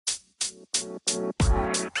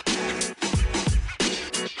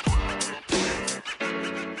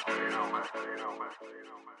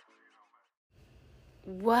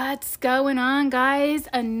What's going on, guys?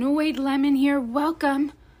 Annoyed Lemon here.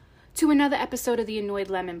 Welcome to another episode of the Annoyed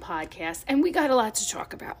Lemon podcast. And we got a lot to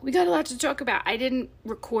talk about. I didn't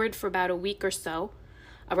record for about a week or so.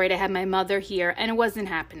 All right, I had my mother here, and it wasn't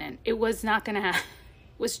happening. It was not going to happen.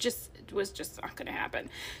 It was just not going to happen.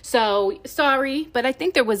 So, sorry, but I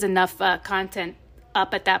think there was enough content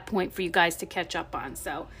up at that point for you guys to catch up on.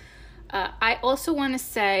 So, I also want to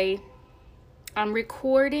say I'm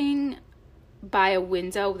recording by a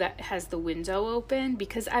window that has the window open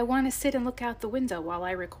because I want to sit and look out the window while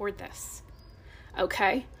I record this.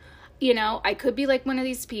 Okay? You know, I could be like one of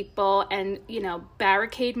these people and,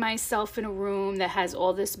 barricade myself in a room that has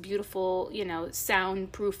all this beautiful,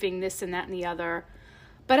 soundproofing, this and that and the other.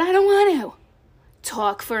 But I don't want to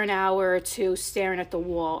talk for an hour or two staring at the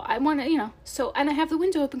wall. I want to, and I have the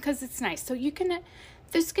window open because it's nice. So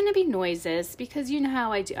there's going to be noises because you know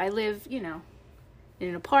how I do. I live, in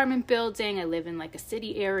an apartment building. I live in like a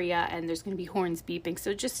city area and there's going to be horns beeping.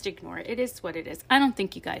 So just ignore it. It is what it is. I don't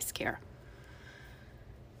think you guys care.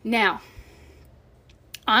 Now,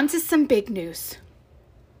 on to some big news.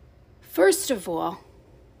 First of all,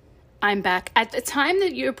 I'm back. At the time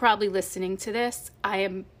that you're probably listening to this, I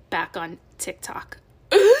am back on TikTok.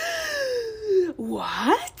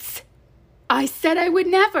 What? I said I would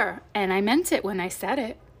never. And I meant it when I said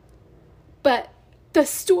it. But the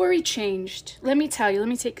story changed. Let me tell you. Let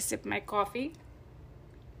me take a sip of my coffee.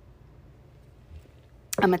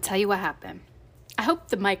 I'm going to tell you what happened. I hope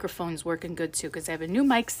the microphone's working good too because I have a new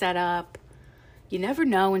mic set up. You never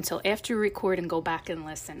know until after you record and go back and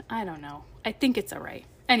listen. I don't know. I think it's all right.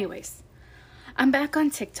 Anyways, I'm back on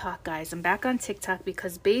TikTok, guys. I'm back on TikTok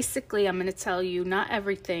because basically I'm going to tell you not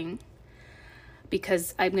everything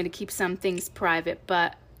because I'm going to keep some things private.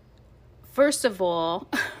 But first of all,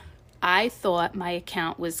 I thought my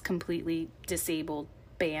account was completely disabled,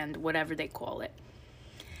 banned, whatever they call it.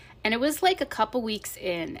 And it was like a couple weeks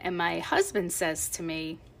in, and my husband says to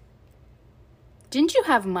me, didn't you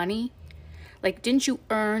have money? Like, didn't you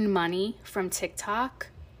earn money from TikTok?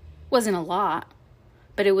 Wasn't a lot,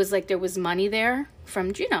 but it was like there was money there from,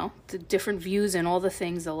 the different views and all the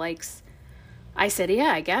things, the likes. I said,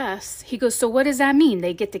 yeah, I guess. He goes, so what does that mean?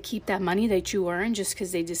 They get to keep that money that you earn just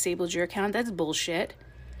because they disabled your account? That's bullshit.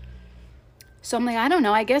 So I'm like, I don't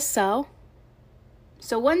know, I guess so.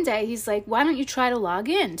 So one day he's like, why don't you try to log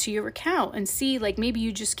in to your account and see, like maybe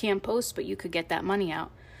you just can't post, but you could get that money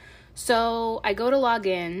out. So I go to log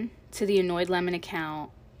in to the Annoyed Lemon account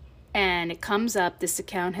and it comes up, this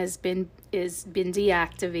account has been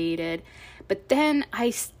deactivated. But then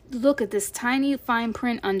I look at this tiny fine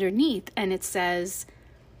print underneath and it says,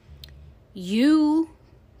 you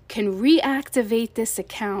can reactivate this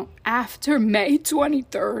account after May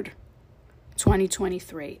 23rd.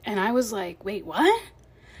 2023. And I was like, wait, what?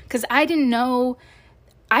 Because I didn't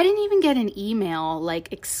even get an email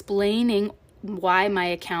like explaining why my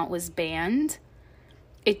account was banned.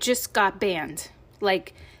 It just got banned.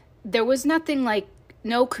 Like there was nothing, like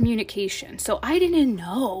no communication. So I didn't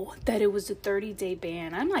know that it was a 30-day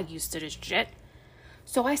ban. I'm not used to this shit.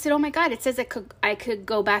 So I said, oh my God, it says I could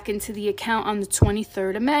go back into the account on the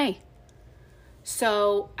 23rd of May.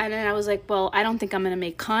 So, and then I was like, well, I don't think I'm going to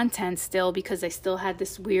make content still because I still had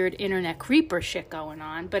this weird internet creeper shit going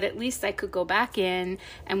on. But at least I could go back in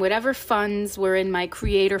and whatever funds were in my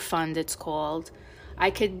creator fund, it's called, I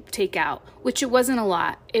could take out, which it wasn't a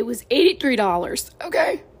lot. It was $83.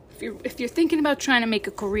 Okay. If you're thinking about trying to make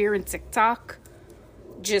a career in TikTok,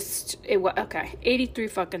 okay, $83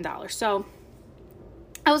 fucking dollars. So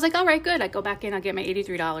I was like, all right, good. I go back in, I'll get my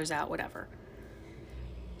 $83 out, whatever.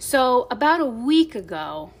 So about a week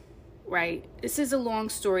ago, right, this is a long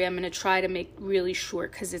story. I'm going to try to make really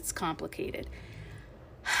short because it's complicated.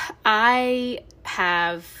 I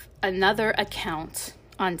have another account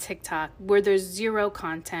on TikTok where there's zero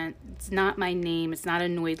content. It's not my name. It's not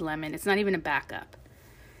Annoyed Lemon. It's not even a backup.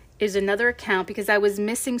 It's another account because I was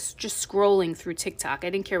missing just scrolling through TikTok. I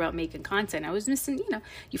didn't care about making content. I was missing,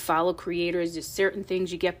 you follow creators. There's certain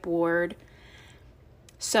things you get bored.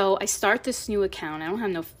 So I start this new account. I don't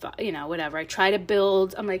have whatever. I try to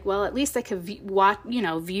build. I'm like, well, at least I could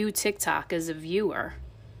view TikTok as a viewer.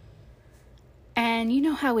 And you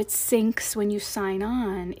know how it syncs when you sign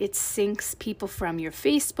on. It syncs people from your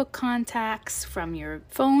Facebook contacts, from your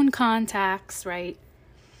phone contacts, right?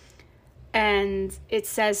 And it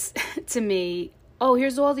says to me, oh,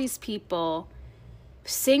 here's all these people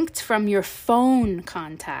synced from your phone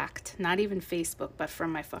contact. Not even Facebook, but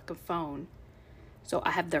from my fucking phone. So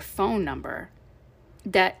I have their phone number.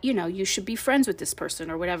 that, you should be friends with this person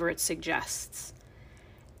or whatever it suggests.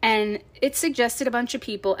 And it suggested a bunch of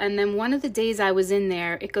people. And then one of the days I was in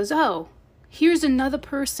there, it goes, oh, here's another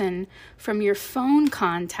person from your phone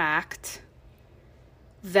contact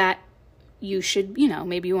that you should,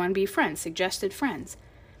 maybe you want to be friends, suggested friends.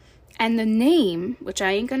 And the name, which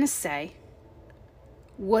I ain't going to say,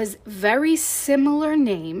 was very similar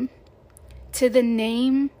name to the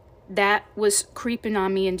name that was creeping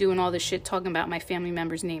on me and doing all this shit, talking about my family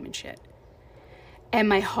member's name and shit. And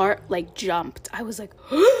my heart jumped. I was like,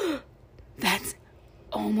 that's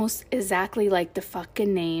almost exactly like the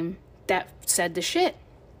fucking name that said the shit.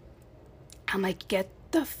 I'm like, get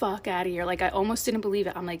the fuck out of here. I almost didn't believe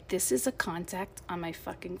it. I'm like, this is a contact on my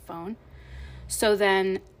fucking phone. So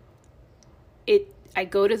then I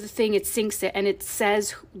go to the thing, it syncs it, and it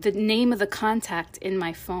says the name of the contact in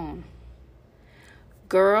my phone.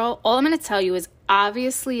 Girl, all I'm going to tell you is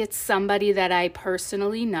obviously it's somebody that I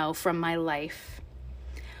personally know from my life.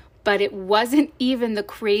 But it wasn't even the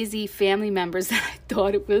crazy family members that I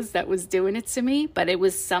thought it was that was doing it to me. But it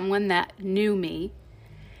was someone that knew me.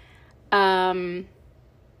 And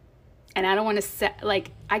I don't want to say,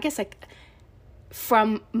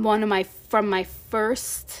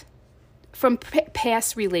 from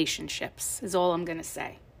past relationships is all I'm going to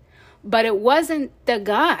say. But it wasn't the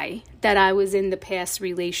guy that I was in the past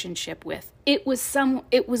relationship with. It was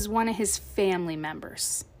one of his family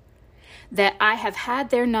members that I have had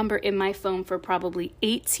their number in my phone for probably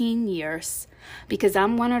 18 years because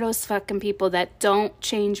I'm one of those fucking people that don't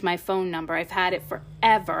change my phone number. I've had it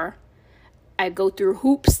forever. I go through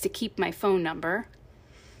hoops to keep my phone number.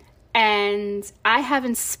 And I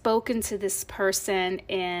haven't spoken to this person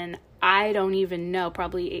in, I don't even know,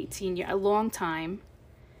 probably 18 years, a long time,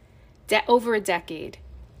 over a decade.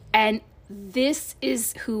 And this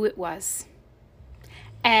is who it was.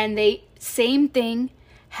 And same thing,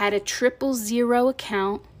 had a 000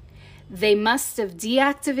 account. They must have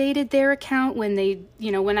deactivated their account when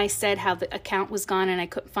when I said how the account was gone and I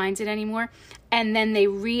couldn't find it anymore. And then they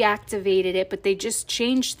reactivated it, but they just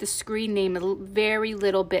changed the screen name a very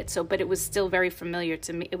little bit. But it was still very familiar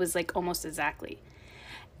to me. It was almost exactly.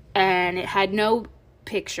 And it had no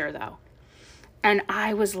picture though. And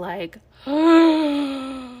I was like,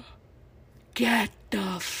 get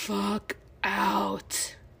the fuck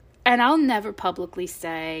out. And I'll never publicly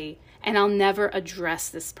say, and I'll never address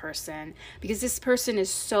this person because this person is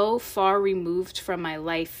so far removed from my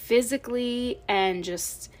life physically and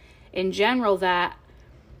just in general that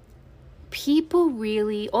people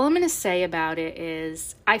really, all I'm going to say about it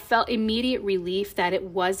is I felt immediate relief that it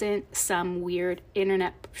wasn't some weird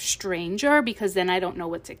internet stranger because then I don't know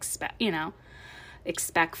what to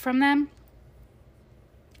expect from them.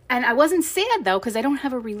 And I wasn't sad though because I don't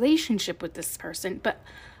have a relationship with this person, but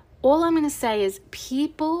all I'm going to say is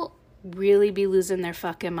people really be losing their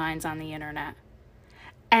fucking minds on the internet.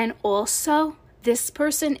 And also, this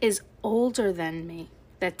person is older than me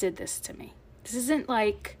that did this to me. This isn't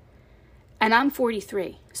and I'm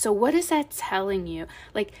 43. So what is that telling you?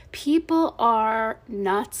 People are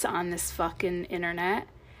nuts on this fucking internet.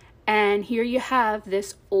 And here you have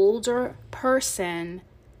this older person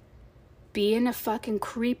being a fucking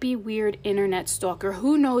creepy, weird internet stalker.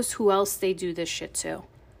 Who knows who else they do this shit to?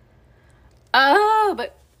 Oh,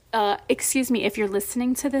 but excuse me, if you're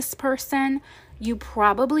listening to this person, you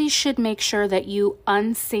probably should make sure that you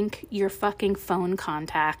unsync your fucking phone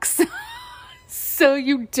contacts so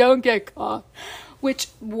you don't get caught.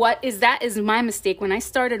 That is my mistake. When I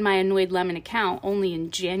started my Annoyed Lemon account only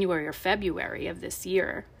in January or February of this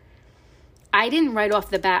year, I didn't right off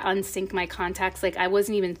the bat unsync my contacts. I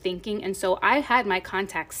wasn't even thinking. And so I had my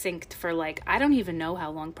contacts synced for I don't even know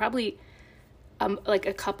how long, probably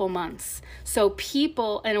a couple months. So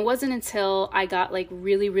people, and it wasn't until I got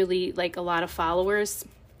really, really a lot of followers,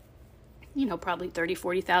 probably 30,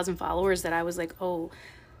 40,000 followers that I was oh,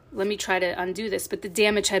 let me try to undo this. But the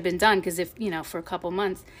damage had been done because for a couple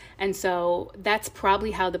months. And so that's probably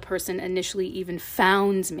how the person initially even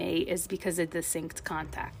found me is because of the synced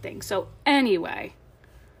contact thing. So anyway,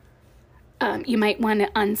 you might want to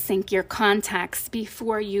unsync your contacts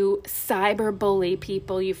before you cyberbully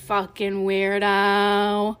people, you fucking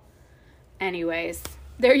weirdo. Anyways,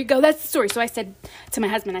 there you go. That's the story. So I said to my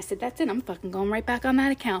husband, I said, that's it. I'm fucking going right back on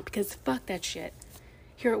that account because fuck that shit.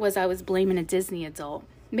 Here it was. I was blaming a Disney adult.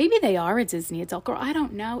 Maybe they are a Disney adult, girl. I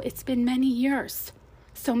don't know. It's been many years.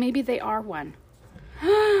 So maybe they are one.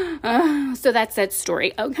 So that's that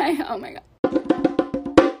story. Okay. Oh my God.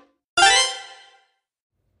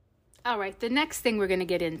 All right, the next thing we're going to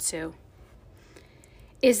get into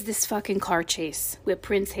is this fucking car chase with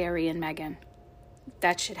Prince Harry and Meghan.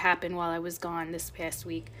 that shit happened while I was gone this past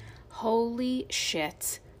week. Holy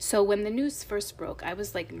shit. So when the news first broke, I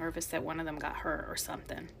was like nervous that one of them got hurt or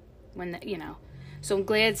something. So I'm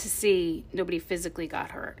glad to see nobody physically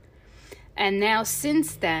got hurt. And now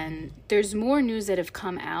since then, there's more news that have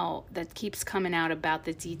come out that keeps coming out about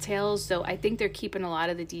the details. So I think they're keeping a lot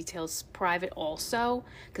of the details private also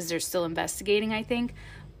because they're still investigating, I think.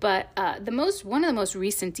 But one of the most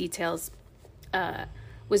recent details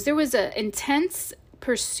was there was an intense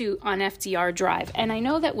pursuit on FDR Drive. And I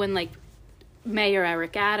know that when like Mayor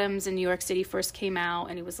Eric Adams in New York City first came out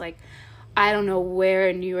and he was like, I don't know where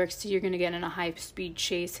in New York City you're going to get in a high-speed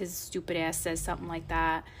chase. His stupid ass says something like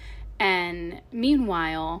that. And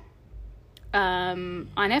meanwhile, on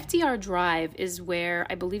FDR Drive is where,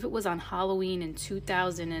 I believe it was on Halloween in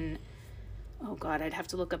 2000 and, oh God, I'd have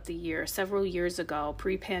to look up the year, several years ago,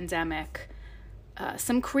 pre-pandemic,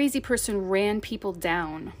 some crazy person ran people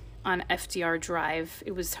down on FDR Drive.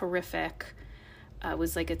 It was horrific. It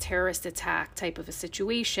was like a terrorist attack type of a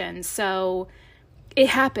situation. So it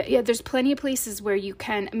happened. Yeah, there's plenty of places where you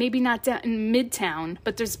can, maybe not down in Midtown,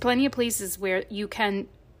 but there's plenty of places where you can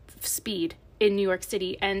speed in New York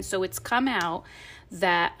City. And so it's come out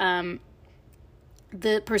that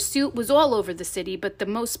the pursuit was all over the city, but the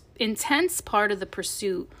most intense part of the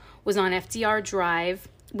pursuit was on FDR Drive,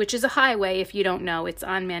 which is a highway. If you don't know, it's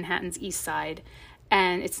on Manhattan's east side.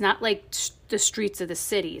 And it's not like the streets of the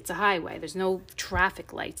city. It's a highway. There's no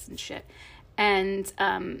traffic lights and shit. And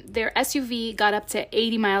their SUV got up to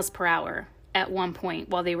 80 miles per hour at one point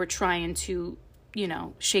while they were trying to,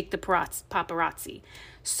 shake the paparazzi.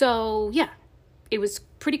 So, yeah, it was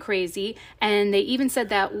pretty crazy. And they even said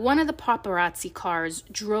that one of the paparazzi cars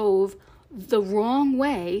drove the wrong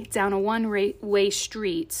way down a one-way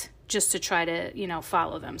street just to try to,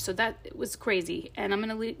 follow them. So that was crazy. And I'm going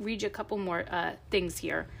to read you a couple more things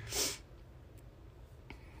here.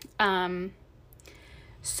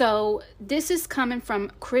 So this is coming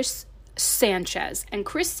from Chris Sanchez. And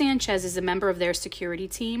Chris Sanchez is a member of their security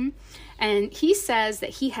team. And he says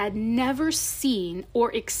that he had never seen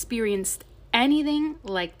or experienced anything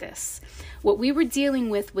like this. What we were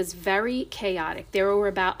dealing with was very chaotic. There were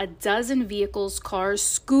about a dozen vehicles, cars,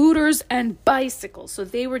 scooters, and bicycles. So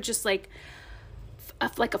they were just like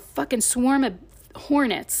a fucking swarm of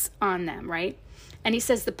hornets on them, right? And he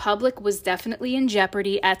says the public was definitely in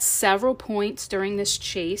jeopardy at several points during this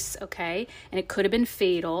chase, okay? And it could have been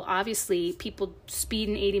fatal. Obviously, people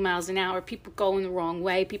speeding 80 miles an hour, people going the wrong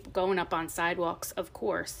way, people going up on sidewalks, of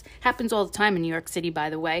course. Happens all the time in New York City,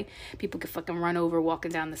 by the way. People get fucking run over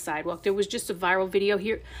walking down the sidewalk. There was just a viral video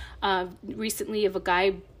here recently of a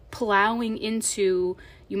guy plowing into,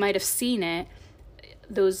 you might have seen it,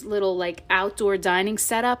 those little like outdoor dining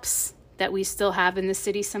setups that we still have in the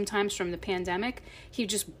city sometimes from the pandemic. He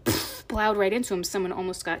just plowed right into him. Someone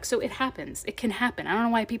almost got... So it happens. It can happen. I don't know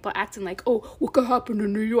why people are acting like, oh, what could happen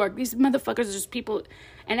in New York? These motherfuckers are just people...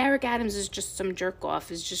 And Eric Adams is just some jerk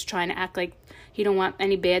off, is just trying to act like he don't want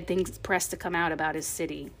any bad things press to come out about his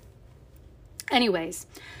city. Anyways,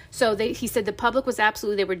 so he said the public was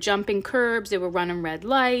absolutely... They were jumping curbs. They were running red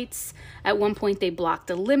lights. At one point, they blocked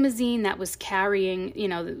a limousine that was carrying,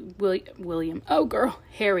 Harry and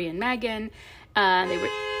Meghan. They were...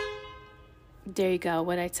 There you go.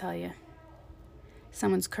 What'd I tell you?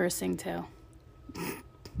 Someone's cursing, too.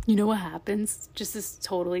 You know what happens? Just this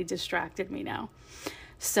totally distracted me now.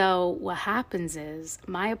 So what happens is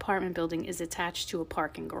my apartment building is attached to a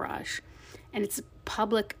parking garage. And it's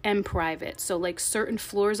public and private. So like certain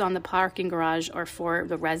floors on the parking garage are for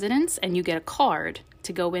the residents and you get a card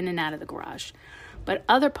to go in and out of the garage. But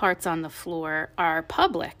other parts on the floor are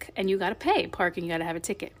public and you got to pay parking. You got to have a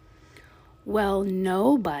ticket. Well,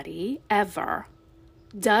 nobody ever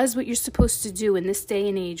does what you're supposed to do in this day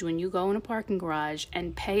and age when you go in a parking garage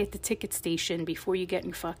and pay at the ticket station before you get in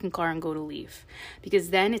your fucking car and go to leave. Because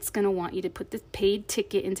then it's going to want you to put the paid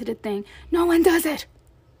ticket into the thing. No one does it.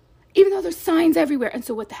 Even though there's signs everywhere. And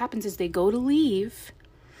so what happens is they go to leave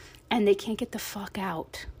and they can't get the fuck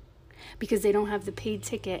out because they don't have the paid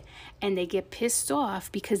ticket and they get pissed off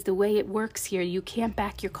because the way it works here, you can't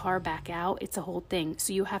back your car back out. It's a whole thing.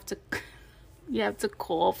 So you have to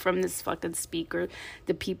call from this fucking speaker,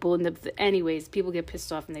 the people and anyways, people get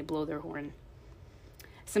pissed off and they blow their horn.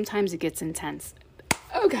 Sometimes it gets intense.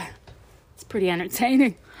 Okay. It's pretty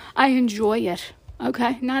entertaining. I enjoy it.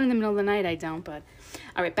 Okay. Not in the middle of the night, I don't, but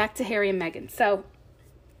all right, back to Harry and Meghan. So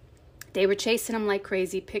they were chasing him like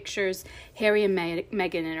crazy. Pictures, Harry and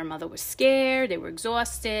Meghan and her mother were scared. They were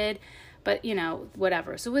exhausted, but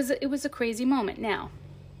whatever. So it was a crazy moment. Now,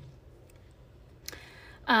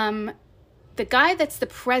 the guy that's the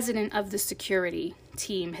president of the security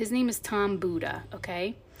team, his name is Tom Buda,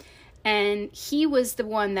 okay? And he was the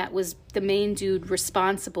one that was the main dude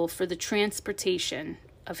responsible for the transportation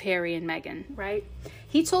of Harry and Meghan, right?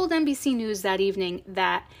 He told NBC News that evening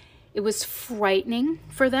that it was frightening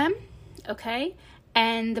for them, okay?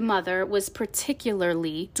 And the mother was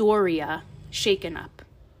particularly, Doria, shaken up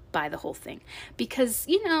by the whole thing. Because,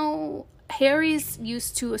 you know, Harry's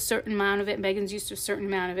used to a certain amount of it, Meghan's used to a certain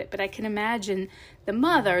amount of it, but I can imagine the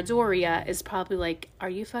mother, Doria, is probably like, are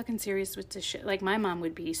you fucking serious with this shit? Like, my mom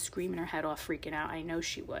would be screaming her head off, freaking out. I know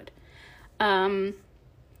she would.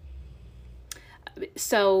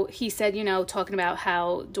 So he said, you know, talking about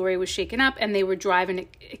how Doria was shaken up and they were driving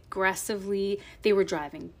aggressively, they were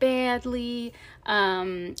driving badly,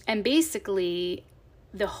 and basically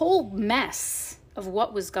the whole mess of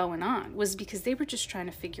what was going on was because they were just trying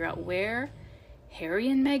to figure out where Harry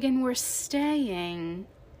and Meghan were staying,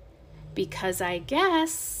 because I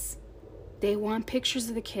guess they want pictures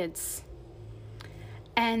of the kids.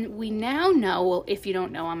 And we now know, well, if you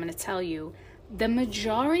don't know, I'm going to tell you, the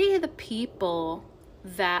majority of the people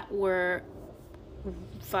that were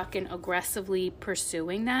fucking aggressively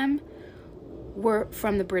pursuing them were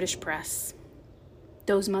from the British press.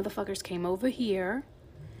 Those motherfuckers came over here,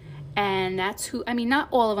 and that's who, I mean, not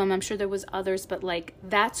all of them, I'm sure there was others, but like,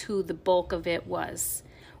 that's who the bulk of it was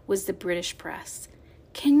the British press.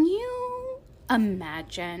 Can you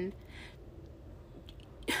imagine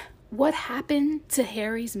what happened to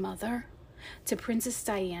Harry's mother, to Princess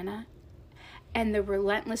Diana, and the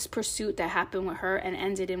relentless pursuit that happened with her and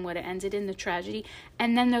ended in what it ended in, the tragedy?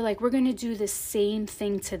 And then they're like, we're going to do the same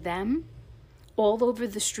thing to them all over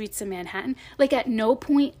the streets of Manhattan. Like, at no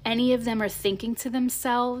point any of them are thinking to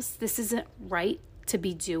themselves, this isn't right to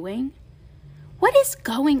be doing. What is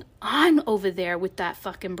going on over there with that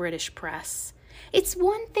fucking British press? It's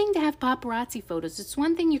one thing to have paparazzi photos. It's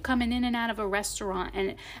one thing you're coming in and out of a restaurant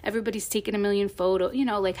and everybody's taking a million photos, you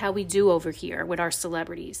know, like how we do over here with our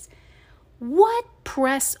celebrities. What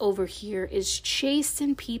press over here is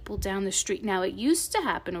chasing people down the street? Now, it used to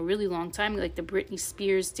happen a really long time, like the Britney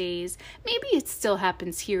Spears days. Maybe it still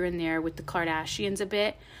happens here and there with the Kardashians a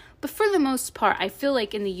bit. But for the most part, I feel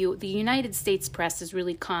like in the United States press has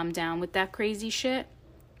really calmed down with that crazy shit.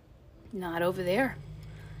 Not over there.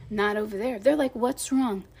 Not over there. They're like, what's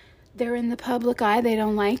wrong? They're in the public eye. They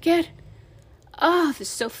don't like it? Oh, they're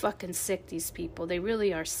so fucking sick, these people. They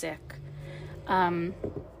really are sick.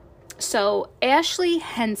 So Ashley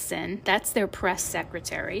Henson, that's their press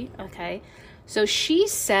secretary, okay? So she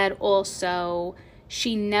said also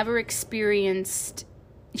she's never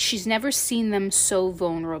seen them so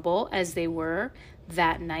vulnerable as they were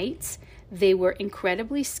that night. They were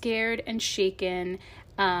incredibly scared and shaken.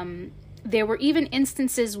 There were even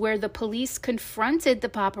instances where the police confronted the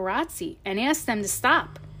paparazzi and asked them to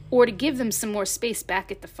stop or to give them some more space, back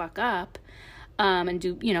it the fuck up, and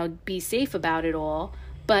do, you know, be safe about it all.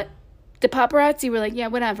 But the paparazzi were like, yeah,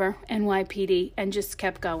 whatever, NYPD, and just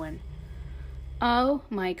kept going. Oh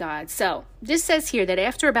my God. So this says here that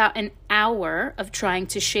after about an hour of trying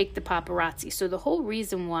to shake the paparazzi, so the whole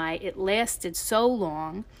reason why it lasted so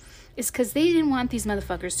long is because they didn't want these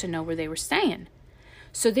motherfuckers to know where they were staying.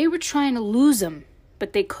 So they were trying to lose them,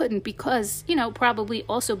 but they couldn't because, you know, probably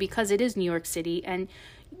also because it is New York City and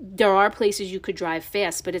there are places you could drive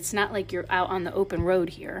fast, but it's not like you're out on the open road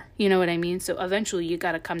here. You know what I mean? So eventually you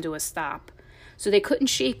got to come to a stop. So they couldn't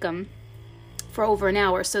shake them for over an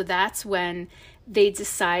hour. So that's when they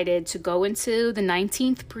decided to go into the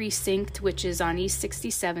 19th precinct, which is on East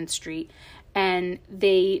 67th Street. And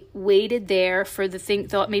they waited there for the thing,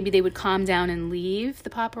 thought maybe they would calm down and leave the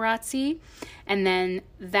paparazzi. And then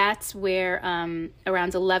that's where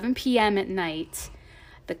around 11 p.m. at night,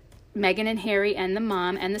 Meghan and Harry and the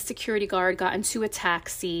mom and the security guard got into a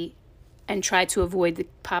taxi and tried to avoid the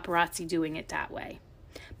paparazzi doing it that way.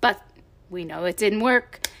 But we know it didn't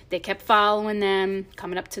work. They kept following them,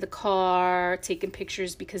 coming up to the car, taking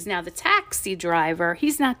pictures, because now the taxi driver,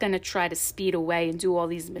 he's not going to try to speed away and do all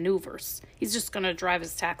these maneuvers. He's just going to drive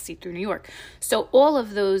his taxi through New York. So all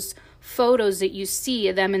of those photos that you see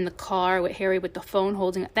of them in the car with Harry with the phone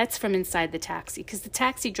holding, that's from inside the taxi, because the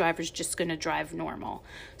taxi driver's just going to drive normal.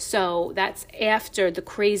 So that's after the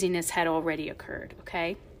craziness had already occurred,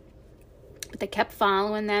 okay? But they kept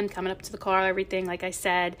following them, coming up to the car, everything, like I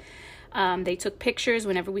said. They took pictures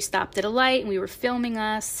whenever we stopped at a light and we were filming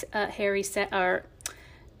us. Harry said, or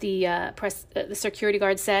the security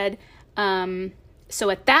guard said. So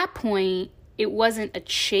at that point, it wasn't a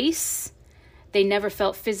chase. They never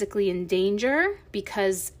felt physically in danger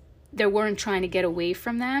because they weren't trying to get away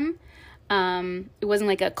from them. It wasn't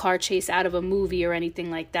like a car chase out of a movie or anything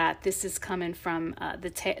like that. This is coming from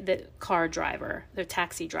the car driver, the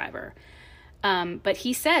taxi driver. But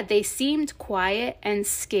he said they seemed quiet and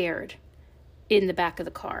scared in the back of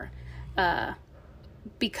the car. But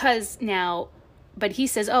he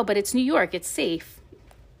says, oh, but it's New York, it's safe.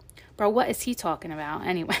 Bro, what is he talking about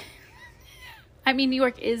anyway? I mean, New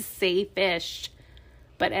York is safe-ish.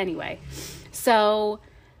 But anyway, so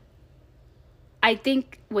I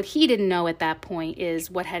think what he didn't know at that point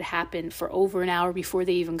is what had happened for over an hour before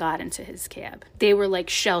they even got into his cab. They were like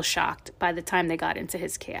shell-shocked by the time they got into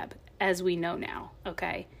his cab, as we know now,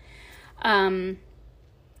 okay? What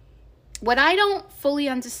I don't fully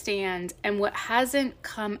understand and what hasn't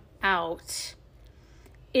come out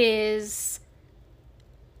is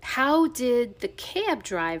how did the cab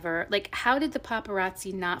driver, how did the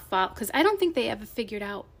paparazzi not follow? Because I don't think they ever figured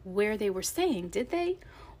out where they were staying, did they?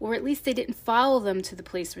 Or at least they didn't follow them to the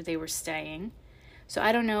place where they were staying. So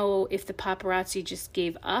I don't know if the paparazzi just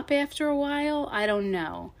gave up after a while. I don't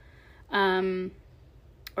know.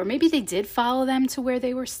 Or maybe they did follow them to where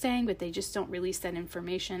they were staying, but they just don't release that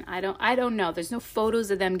information. I don't know. There's no photos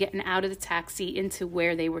of them getting out of the taxi into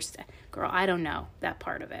where they were staying. Girl, I don't know that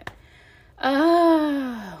part of it.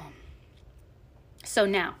 Oh. So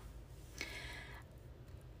now,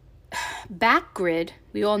 Backgrid,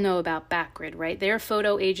 we all know about Backgrid, right? They're a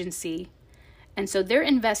photo agency. And so they're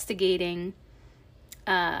investigating,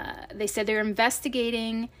 they said they're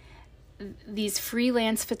investigating these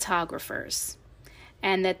freelance photographers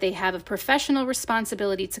and that they have a professional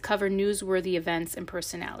responsibility to cover newsworthy events and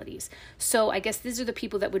personalities. So I guess these are the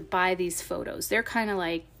people that would buy these photos. They're kind of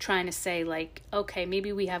like trying to say like, okay,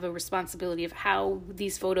 maybe we have a responsibility of how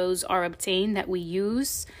these photos are obtained that we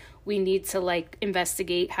use. We need to like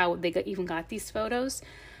investigate how they even got these photos.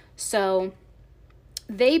 So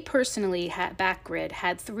they personally Backgrid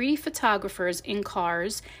had 3 photographers in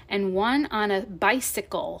cars and 1 on a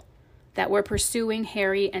bicycle that were pursuing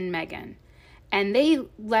Harry and Meghan. And they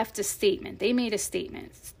left a statement. They made a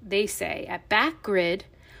statement. They say, at Backgrid,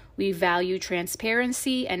 we value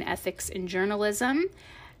transparency and ethics in journalism,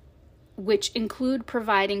 which include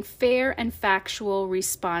providing fair and factual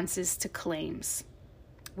responses to claims.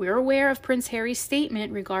 We're aware of Prince Harry's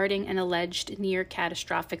statement regarding an alleged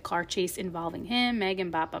near-catastrophic car chase involving him,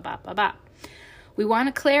 Meghan, blah, blah, blah, blah, blah. We want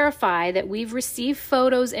to clarify that we've received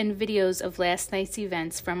photos and videos of last night's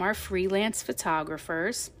events from our freelance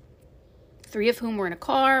photographers, 3 of whom were in a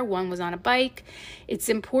car, 1 was on a bike. It's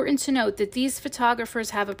important to note that these photographers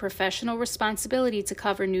have a professional responsibility to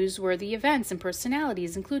cover newsworthy events and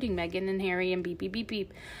personalities, including Meghan and Harry and beep, beep, beep,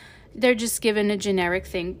 beep. They're just given a generic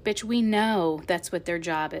thing. Bitch, we know that's what their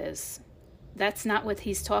job is. That's not what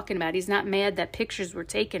he's talking about. He's not mad that pictures were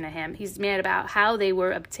taken of him. He's mad about how they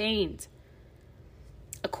were obtained.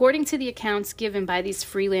 According to the accounts given by these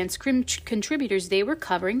freelance contributors, they were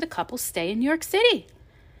covering the couple's stay in New York City,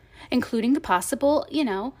 including the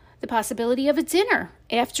possibility of a dinner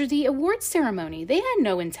after the award ceremony. They had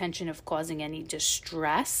no intention of causing any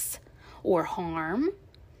distress or harm.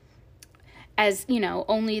 As,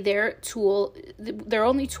 only their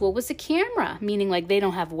only tool was a camera, meaning like they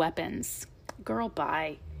don't have weapons. Girl,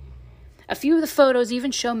 bye. A few of the photos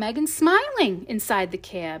even show Meghan smiling inside the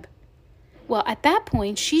cab. Well, at that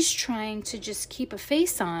point, she's trying to just keep a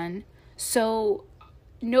face on so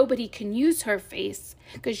nobody can use her face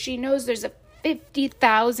because she knows there's a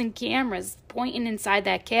 50,000 cameras pointing inside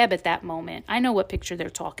that cab at that moment. I know what picture they're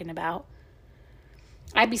talking about.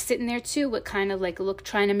 I'd be sitting there too with kind of like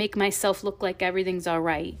trying to make myself look like everything's all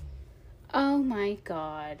right. Oh my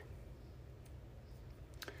God.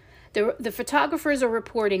 The photographers are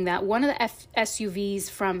reporting that one of the SUVs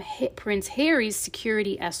from Prince Harry's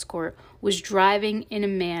security escort was driving in a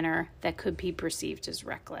manner that could be perceived as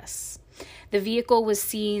reckless. The vehicle was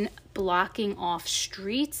seen blocking off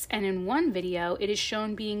streets, and in one video, it is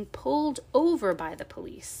shown being pulled over by the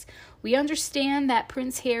police. We understand that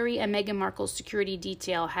Prince Harry and Meghan Markle's security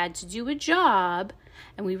detail had to do a job,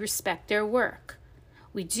 and we respect their work.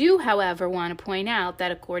 We do, however, want to point out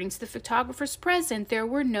that according to the photographers present, there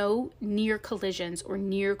were no near collisions or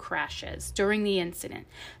near crashes during the incident.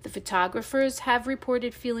 The photographers have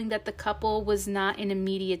reported feeling that the couple was not in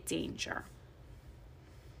immediate danger.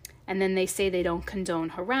 And then they say they don't condone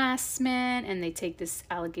harassment and they take this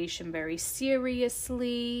allegation very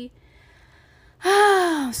seriously.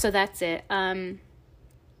 So that's it.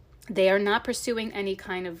 They are not pursuing any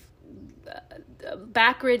kind of...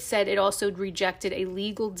 Backgrid said it also rejected a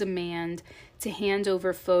legal demand to hand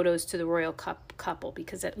over photos to the royal couple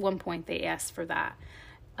because at one point they asked for that,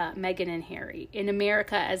 Meghan and Harry. In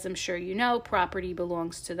America, as I'm sure you know, property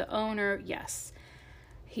belongs to the owner. Yes.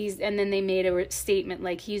 And then they made a statement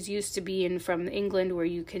like he's used to being from England where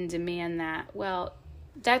you can demand that. Well,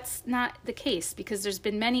 that's not the case, because there's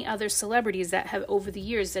been many other celebrities that have over the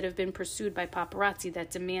years that have been pursued by paparazzi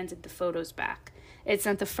that demanded the photos back. It's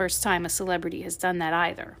not the first time a celebrity has done that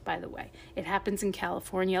either, by the way. It happens in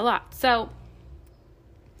California a lot. So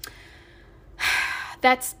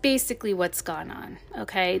that's basically what's gone on,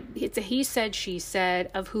 okay? It's a he said, she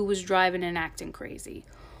said of who was driving and acting crazy.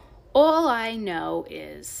 All I know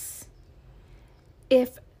is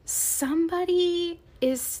if somebody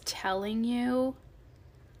is telling you,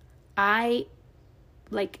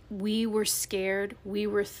 we were scared, we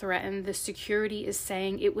were threatened, the security is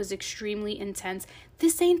saying it was extremely intense.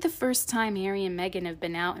 This ain't the first time Harry and Meghan have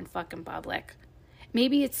been out in fucking public.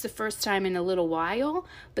 Maybe it's the first time in a little while,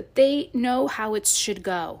 but they know how it should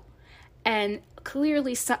go. And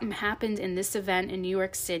clearly something happened in this event in New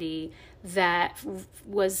York City that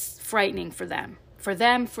was frightening for them, for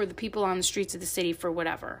the people on the streets of the city, for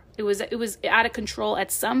whatever. It was out of control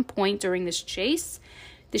at some point during this chase.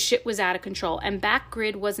 The shit was out of control. And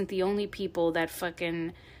Backgrid wasn't the only people that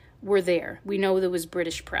fucking were there. We know there was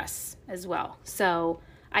British press as well. So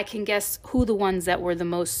I can guess who the ones that were the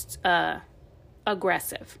most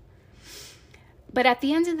aggressive. But at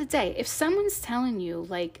the end of the day, if someone's telling you,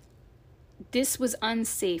 like, this was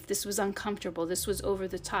unsafe, this was uncomfortable, this was over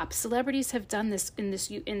the top. Celebrities have done this in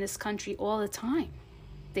this country all the time.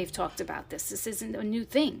 They've talked about this. This isn't a new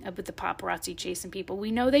thing about the paparazzi chasing people.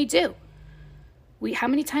 We know they do. How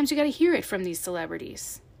many times you got to hear it from these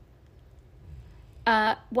celebrities?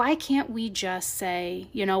 Why can't we just say,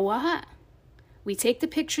 you know what? We take the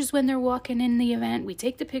pictures when they're walking in the event. We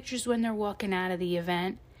take the pictures when they're walking out of the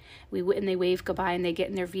event. And they wave goodbye and they get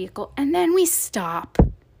in their vehicle. And then we stop.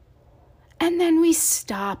 And then we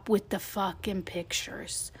stop with the fucking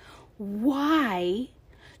pictures. Why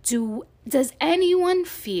does anyone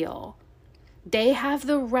feel they have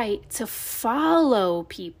the right to follow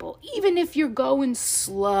people? Even if you're going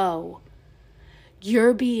slow,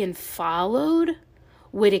 you're being followed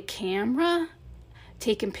with a camera,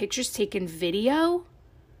 taking pictures, taking video?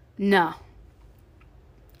 No.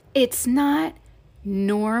 It's not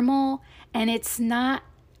normal, and it's not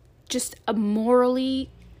just a morally,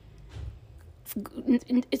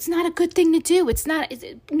 it's not a good thing to do.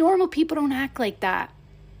 Normal people don't act like that.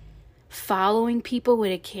 Following people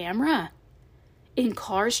with a camera, in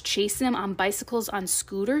cars, chasing them, on bicycles, on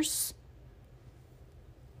scooters.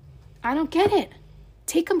 I don't get it.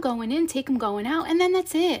 Take them going in, take them going out, and then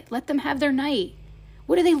that's it. Let them have their night.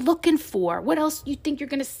 What are they looking for? What else you think you're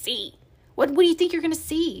going to see? What do you think you're going to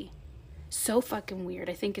see? So fucking weird.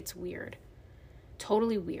 I think it's weird.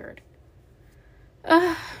 Totally weird.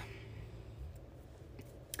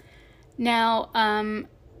 Now,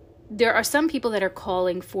 there are some people that are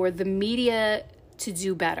calling for the media to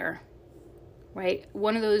do better. Right?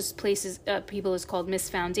 One of those people is called Miss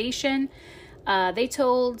Foundation. They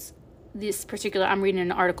told this particular, I'm reading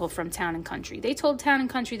an article from Town and Country. They told Town and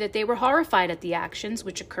Country that they were horrified at the actions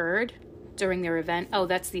which occurred during their event. Oh,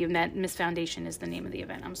 that's the event. Miss Foundation is the name of the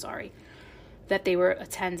event. I'm sorry. That they were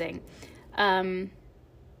attending for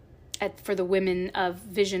the Women of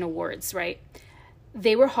Vision Awards, right?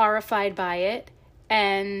 They were horrified by it,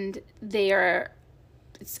 and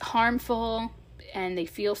it's harmful, and they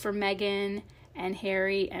feel for Meghan and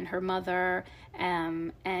Harry and her mother,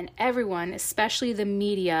 and everyone, especially the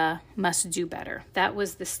media, must do better. That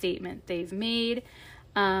was the statement they've made.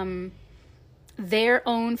 Their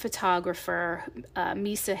own photographer,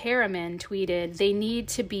 Misa Harriman, tweeted, "They need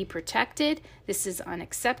to be protected. This is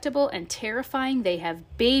unacceptable and terrifying. They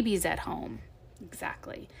have babies at home."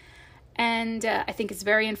 Exactly. And I think it's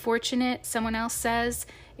very unfortunate. Someone else says,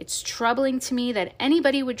 "It's troubling to me that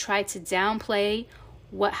anybody would try to downplay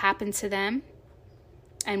what happened to them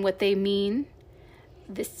and what they mean.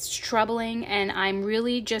 This is troubling, and I'm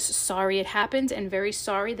really just sorry it happened and very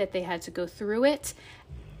sorry that they had to go through it.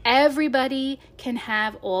 Everybody can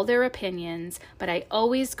have all their opinions, but I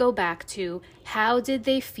always go back to how did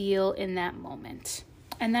they feel in that moment?"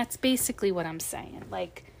 And that's basically what I'm saying.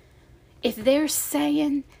 Like, if they're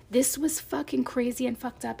saying this was fucking crazy and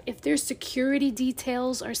fucked up, if their security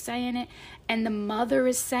details are saying it, and the mother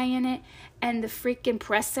is saying it, and the freaking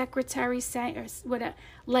press secretary saying, or whatever,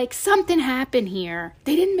 like, something happened here.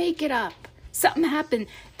 They didn't make it up. Something happened.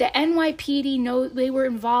 The NYPD know they were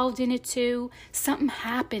involved in it too. Something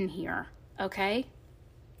happened here, okay?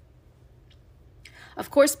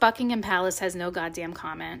 Of course, Buckingham Palace has no goddamn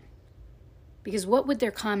comment, because what would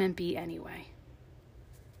their comment be anyway?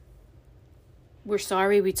 We're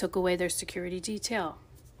sorry we took away their security detail.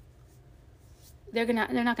 They're not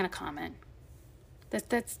gonna comment.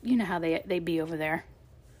 That's you know how they be over there.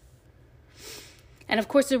 And of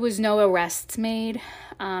course, there was no arrests made.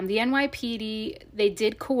 The NYPD, they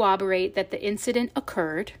did corroborate that the incident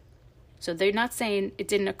occurred. So they're not saying it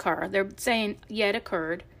didn't occur. They're saying, yeah, it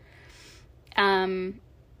occurred. And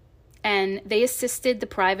they assisted the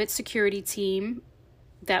private security team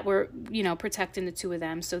that were, protecting the two of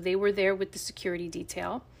them. So they were there with the security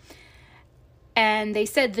detail. And they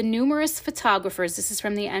said the numerous photographers, this is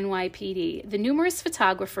from the NYPD, the numerous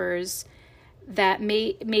photographers that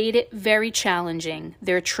made it very challenging,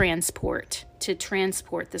 their transport, to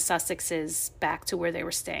transport the Sussexes back to where they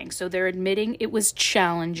were staying. So they're admitting it was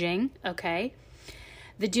challenging, okay?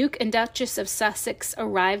 The Duke and Duchess of Sussex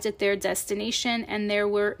arrived at their destination, and there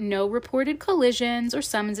were no reported collisions or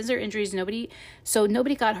summonses or injuries. Nobody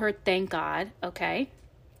got hurt, thank God, okay?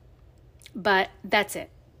 But that's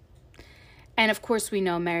it. And of course, we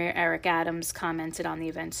know Mayor Eric Adams commented on the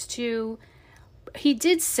events too. He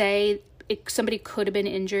did say somebody could have been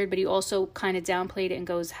injured, but he also kind of downplayed it and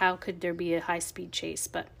goes, how could there be a high-speed chase?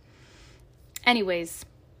 But anyways,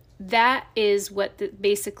 that is what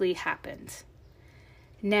basically happened.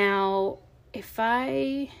 Now,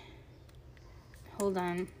 hold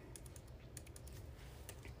on.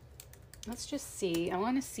 Let's just see. I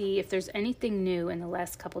want to see if there's anything new in the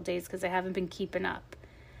last couple days because I haven't been keeping up.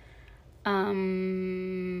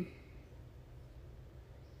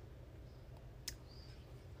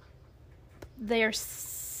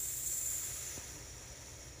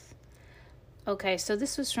 Okay, so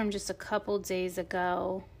this was from just a couple days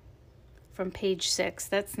ago from page 6.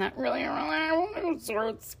 That's not really a reliable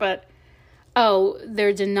source, but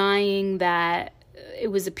they're denying that it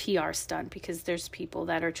was a PR stunt because there's people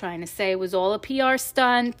that are trying to say it was all a PR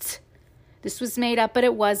stunt. This was made up, but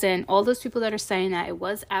it wasn't. All those people that are saying that, it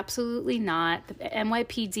was absolutely not. The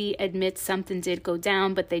NYPD admits something did go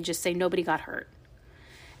down, but they just say nobody got hurt.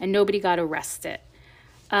 And nobody got arrested.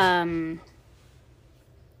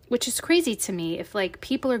 Which is crazy to me if,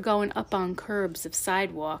 people are going up on curbs of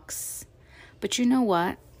sidewalks. But you know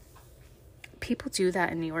what? People do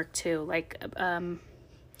that in New York, too.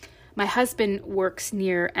 My husband works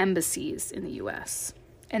near embassies in the U.S.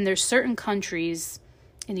 And there's certain countries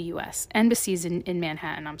in the U.S. Embassies in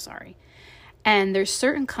Manhattan, I'm sorry. And there's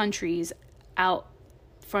certain countries out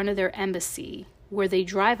front of their embassy where they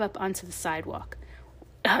drive up onto the sidewalk.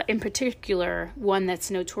 In particular, one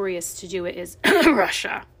that's notorious to do it is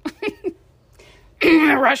Russia.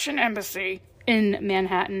 The Russian embassy in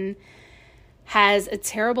Manhattan has a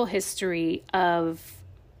terrible history of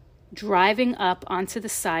driving up onto the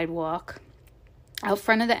sidewalk out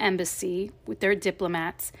front of the embassy with their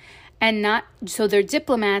diplomats, and so their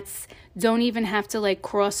diplomats don't even have to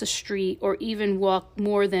cross a street or even walk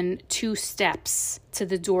more than 2 steps to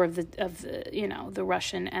the door of the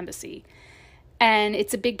Russian embassy. And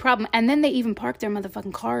it's a big problem. And then they even park their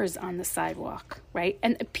motherfucking cars on the sidewalk, right?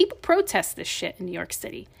 And people protest this shit in New York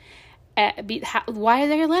City. Why are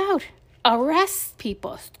they allowed? Arrest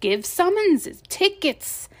people. Give summonses,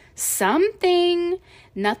 tickets, something.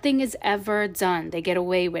 Nothing is ever done. They get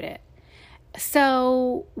away with it.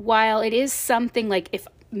 So while it is something if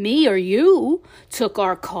me or you took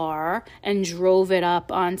our car and drove it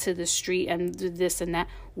up onto the street and did this and that,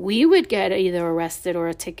 we would get either arrested or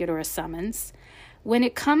a ticket or a summons. When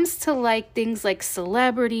it comes to things like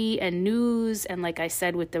celebrity and news and like I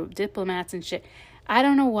said with the diplomats and shit, I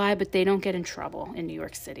don't know why, but they don't get in trouble in New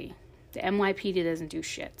York City. The NYPD doesn't do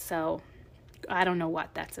shit. So I don't know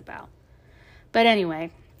what that's about. But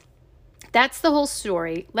anyway, that's the whole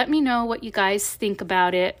story. Let me know what you guys think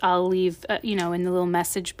about it. I'll leave, in the little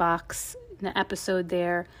message box in the episode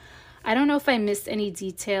there. I don't know if I missed any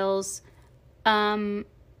details.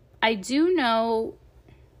 I do know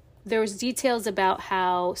there was details about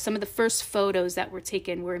how some of the first photos that were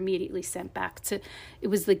taken were immediately sent back to, it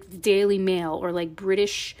was the Daily Mail or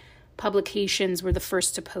British publications were the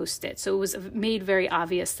first to post it. So it was made very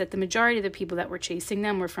obvious that the majority of the people that were chasing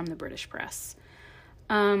them were from the British press.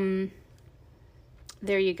 There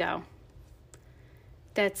you go.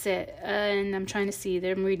 That's it. And I'm trying to see.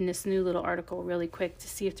 I'm reading this new little article really quick to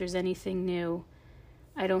see if there's anything new.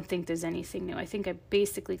 I don't think there's anything new. I think I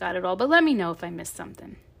basically got it all. But let me know if I missed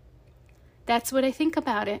something. That's what I think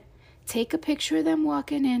about it. Take a picture of them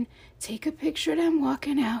walking in. Take a picture of them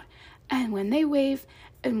walking out. And when they wave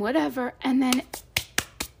and whatever. And then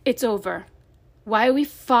it's over. Why are we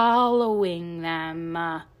following them?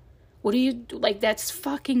 What do you... that's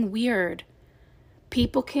fucking weird.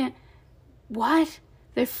 People can't... What?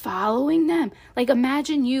 They're following them.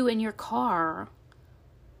 Imagine you in your car,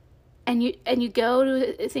 and you go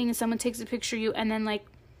to a thing, and someone takes a picture of you, and then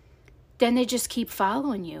then they just keep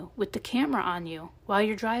following you with the camera on you while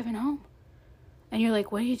you're driving home. And you're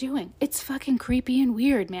like, what are you doing? It's fucking creepy and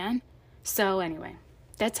weird, man. So anyway,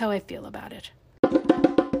 that's how I feel about it.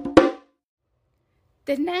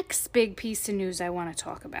 The next big piece of news I want to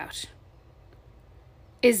talk about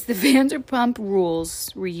is the Vanderpump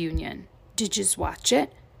Rules reunion. Did you just watch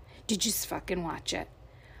it? Did you just fucking watch it?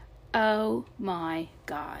 Oh my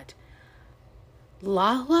God.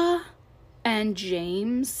 Lala and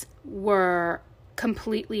James were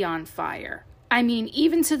completely on fire. I mean,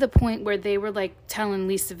 even to the point where they were like telling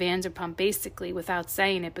Lisa Vanderpump, basically, without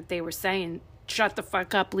saying it, but they were saying, shut the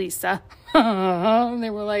fuck up, Lisa. And they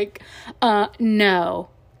were like, no,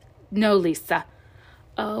 Lisa.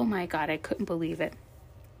 Oh my God, I couldn't believe it.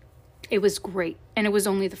 It was great. And it was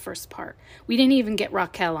only the first part. We didn't even get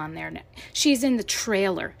Raquel on there. She's in the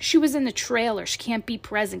trailer. She was in the trailer. She can't be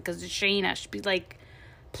present because of Shayna. She'd be like,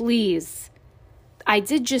 please. I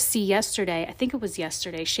did just see yesterday, I think it was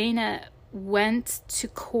yesterday, Shayna went to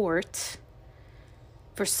court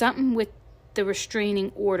for something with the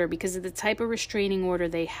restraining order because of the type of restraining order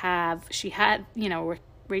they have. She had,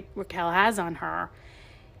 Raquel has on her.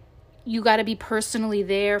 You got to be personally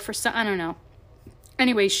there for some, I don't know.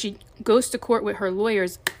 Anyway, she goes to court with her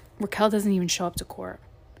lawyers. Raquel doesn't even show up to court.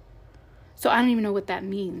 So I don't even know what that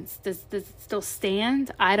means. Does it still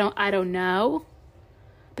stand? I don't know.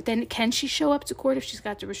 But then can she show up to court if she's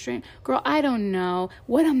got the restraint? Girl, I don't know.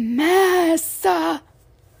 What a mess.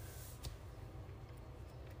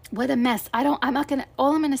 What a mess. All I'm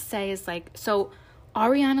going to say is like, so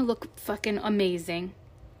Ariana looked fucking amazing.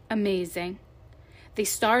 Amazing. They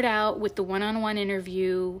start out with the one-on-one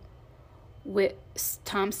interview with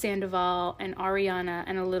Tom Sandoval and Ariana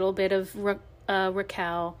and a little bit of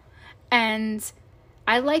Raquel. And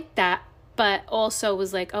I liked that, but also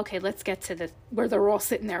was like, okay, let's get to where they're all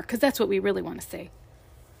sitting there, because that's what we really want to see.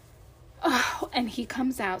 Oh, and he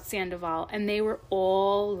comes out, Sandoval, and they were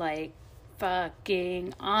all like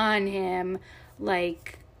fucking on him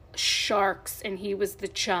like sharks, and he was the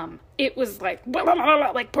chum. It was like, blah, blah, blah,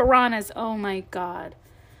 blah, like piranhas. Oh my God.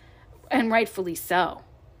 And rightfully so.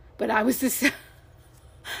 But I was just,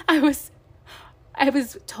 I was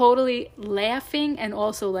totally laughing and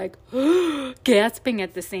also like gasping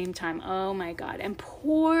at the same time. Oh my God. And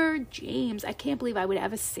poor James. I can't believe I would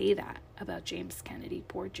ever say that about James Kennedy.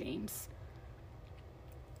 Poor James.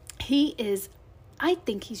 I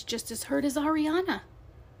think he's just as hurt as Ariana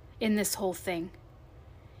in this whole thing.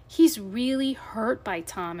 He's really hurt by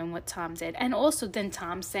Tom and what Tom did. And also then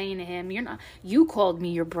Tom saying to him, you called me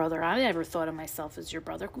your brother. I never thought of myself as your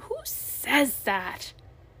brother. Who says that?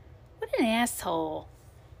 What an asshole.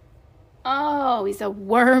 Oh, he's a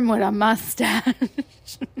worm with a mustache.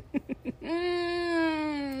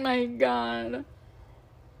 My God.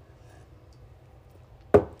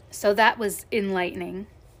 So that was enlightening.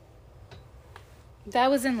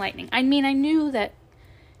 I mean, I knew that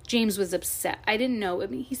James was upset. I didn't know. I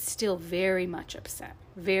mean, he's still very much upset.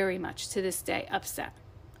 Very much to this day upset.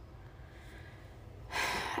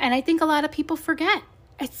 And I think a lot of people forget.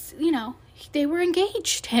 It's, they were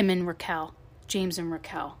engaged, him and Raquel. James and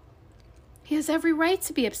Raquel. He has every right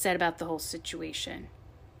to be upset about the whole situation.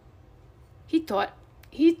 He thought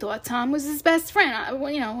Tom was his best friend.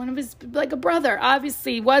 One of his, like a brother.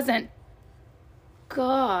 Obviously he wasn't.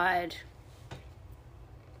 God.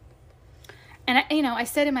 And I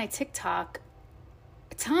said in my TikTok,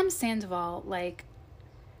 Tom Sandoval, like,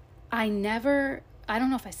 I don't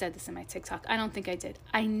know if I said this in my TikTok. I don't think I did.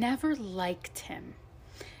 I never liked him.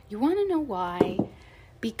 You want to know why?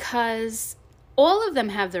 Because all of them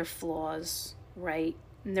have their flaws, right?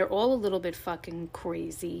 And they're all a little bit fucking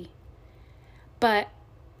crazy. But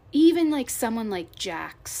even like someone like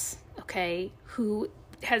Jax, okay, who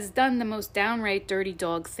has done the most downright dirty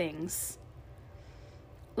dog things,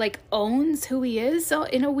 like owns who he is so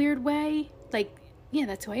in a weird way. Like, yeah,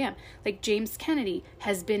 that's who I am. Like James Kennedy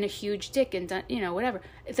has been a huge dick and done, whatever.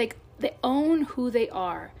 It's like they own who they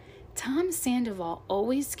are. Tom Sandoval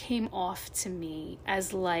always came off to me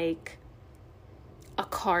as like a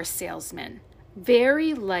car salesman.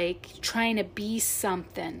 Very like trying to be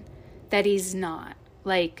something that he's not.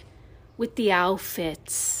 Like with the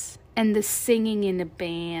outfits and the singing in a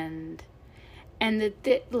band. And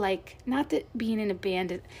not that being in a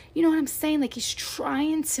band, you know what I'm saying? Like he's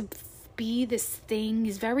trying to be this thing.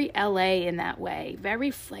 He's very LA in that way.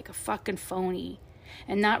 Very like a fucking phony.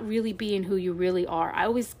 And not really being who you really are. I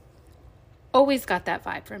always got that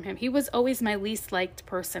vibe from him. He was always my least liked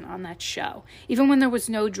person on that show. Even when there was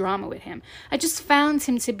no drama with him. I just found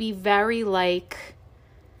him to be very like,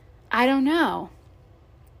 I don't know.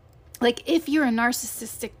 Like if you're a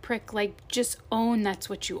narcissistic prick, like just own that's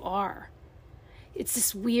what you are. it's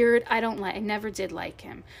this weird, I never did like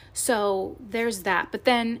him. So there's that. But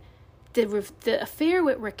then the affair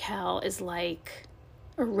with Raquel is like,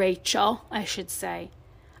 or Rachel, I should say.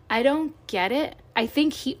 I don't get it. I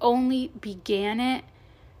think he only began it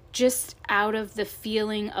just out of the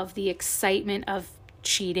feeling of the excitement of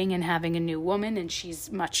cheating and having a new woman, and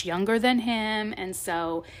she's much younger than him. And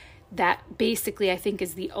so that basically, I think,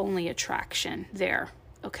 is the only attraction there.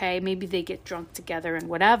 Okay, maybe they get drunk together and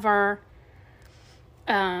whatever.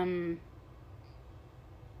 And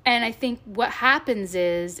I think what happens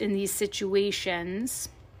is in these situations,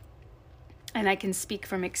 and I can speak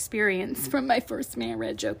from experience from my first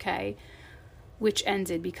marriage, okay, which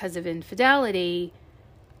ended because of infidelity,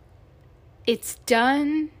 it's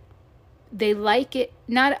done. They like it,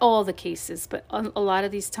 not all the cases, but a lot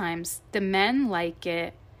of these times, the men like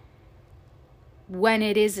it when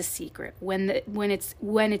it is a secret, when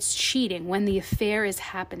it's cheating, when the affair is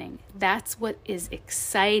happening. That's what is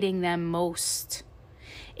exciting them most.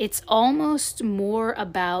 It's almost more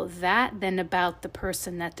about that than about the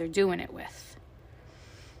person that they're doing it with.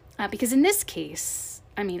 Because in this case,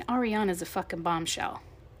 I mean, Ariana's a fucking bombshell.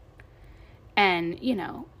 And,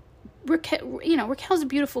 Raquel's a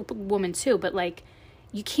beautiful woman too, but like,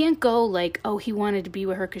 you can't go like, oh, he wanted to be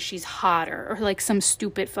with her because she's hotter, or like some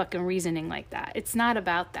stupid fucking reasoning like that. It's not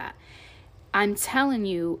about that. I'm telling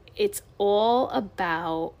you, it's all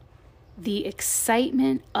about the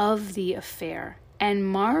excitement of the affair. And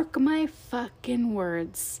mark my fucking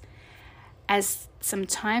words, as some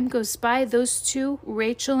time goes by, those two,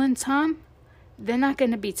 Rachel and Tom, they're not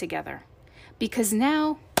going to be together. Because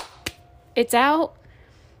now it's out.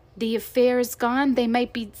 The affair is gone. They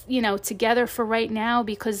might be, together for right now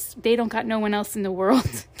because they don't got no one else in the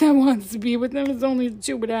world that wants to be with them. It's only the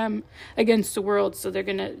two of them against the world, so they're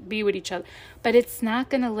going to be with each other. But it's not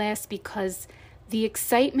going to last because the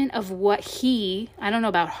excitement of what I don't know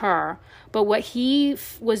about her, but what he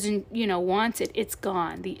wanted, it's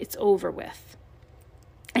gone. It's over with.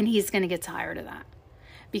 And he's going to get tired of that.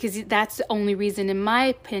 Because that's the only reason, in my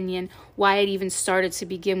opinion, why it even started to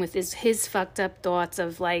begin with, is his fucked up thoughts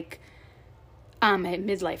of like, I'm at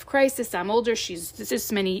midlife crisis, I'm older, she's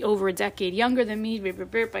over a decade younger than me,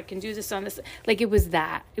 I can do this on this. Like, it was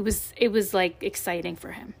that. It was like exciting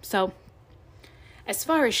for him. So as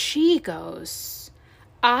far as she goes,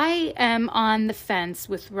 I am on the fence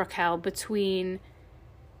with Raquel between,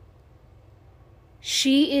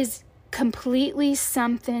 she is completely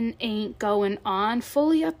something ain't going on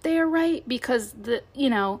fully up there, right? Because the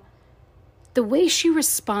way she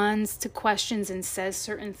responds to questions and says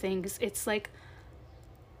certain things, it's like,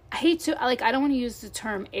 I don't want to use the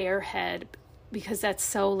term airhead because that's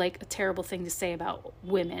so like a terrible thing to say about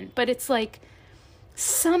women, but it's like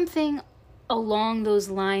something along those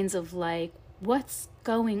lines of like, what's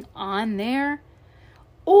going on there?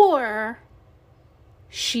 Or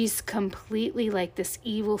she's completely like this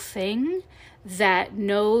evil thing that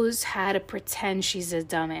knows how to pretend she's a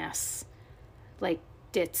dumbass. Like,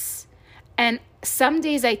 ditz. And some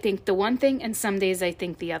days I think the one thing, and some days I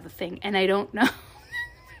think the other thing. And I don't know.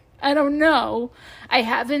 I don't know. I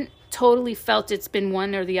haven't totally felt it's been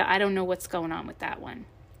one or the other. I don't know what's going on with that one.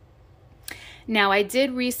 Now, I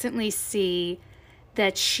did recently see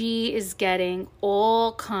that she is getting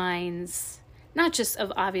all kinds, not just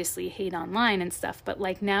of obviously hate online and stuff, but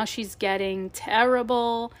like now she's getting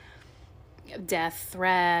terrible death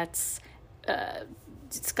threats,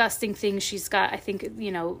 disgusting things. She's got, I think,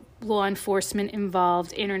 law enforcement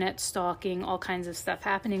involved, internet stalking, all kinds of stuff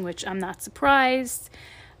happening, which I'm not surprised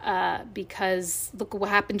because look what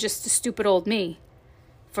happened just to stupid old me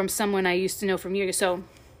from someone I used to know from years. So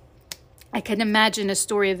I can imagine a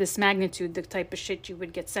story of this magnitude, the type of shit you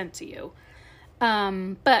would get sent to you.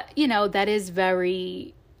 But, that is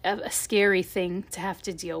very a scary thing to have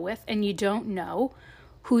to deal with. And you don't know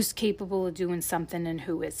who's capable of doing something and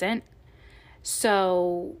who isn't.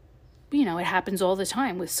 So, it happens all the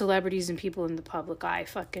time with celebrities and people in the public eye.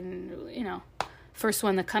 First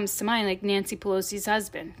one that comes to mind, like Nancy Pelosi's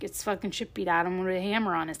husband gets fucking shit beat out of him with a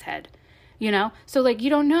hammer on his head. So like, you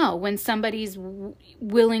don't know when somebody's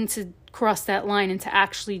willing to cross that line into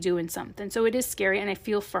actually doing something. So it is scary. And I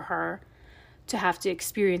feel for her to have to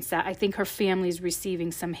experience that. I think her family's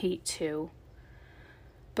receiving some hate too.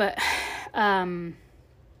 But,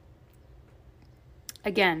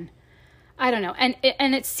 again, I don't know. And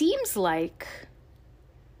it seems like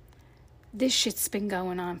this shit's been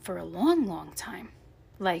going on for a long, long time.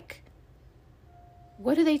 Like,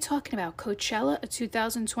 what are they talking about? Coachella of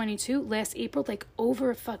 2022, last April, like over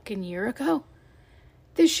a fucking year ago?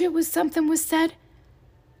 This shit was said?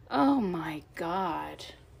 Oh my God.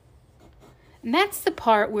 And that's the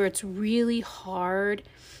part where it's really hard.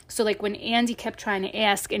 So like when Andy kept trying to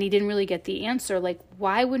ask and he didn't really get the answer, like,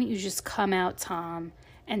 why wouldn't you just come out, Tom,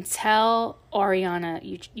 and tell Ariana,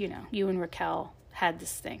 you and Raquel had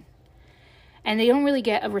this thing? And they don't really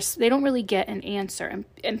get an answer.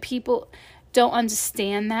 And people don't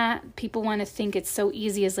understand that. People want to think it's so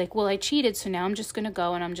easy as like, well, I cheated, so now I'm just going to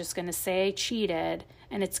go and I'm just going to say I cheated,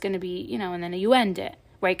 and it's going to be, and then you end it,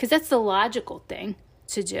 right? Because that's the logical thing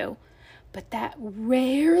to do. But that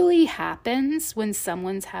rarely happens when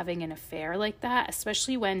someone's having an affair like that,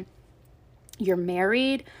 especially when you're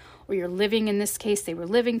married or you're living. In this case, they were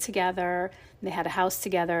living together, they had a house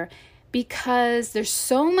together, because there's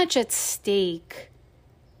so much at stake.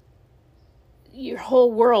 Your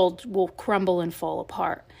whole world will crumble and fall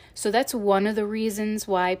apart. So that's one of the reasons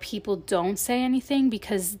why people don't say anything,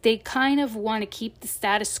 because they kind of want to keep the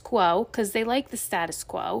status quo, because they like the status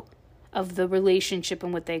quo of the relationship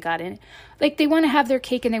and what they got in. Like, they want to have their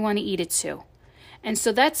cake and they want to eat it too. And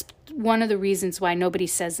so that's one of the reasons why nobody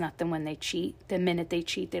says nothing when they cheat. The minute they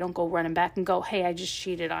cheat, they don't go running back and go, hey, I just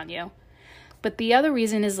cheated on you. But the other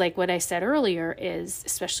reason is like what I said earlier is,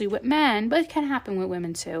 especially with men, but it can happen with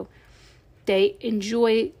women too,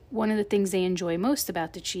 one of the things they enjoy most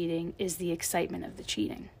about the cheating is the excitement of the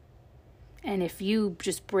cheating. And if you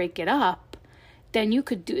just break it up, then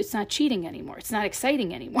it's not cheating anymore. It's not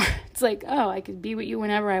exciting anymore. It's like, oh, I could be with you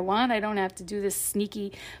whenever I want. I don't have to do this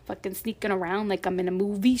sneaking around like I'm in a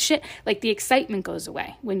movie shit. Like, the excitement goes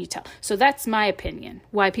away when you tell. So that's my opinion,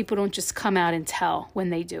 why people don't just come out and tell when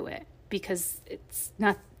they do it, because it's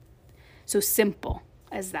not so simple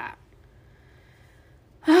as that.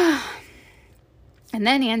 And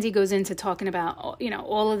then Andy goes into talking about,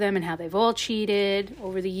 all of them and how they've all cheated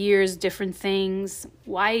over the years, different things.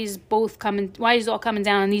 Why is it all coming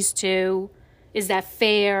down on these two? Is that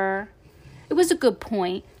fair? It was a good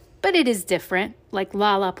point, but it is different. Like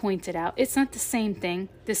Lala pointed out, it's not the same thing.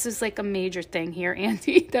 This is like a major thing here,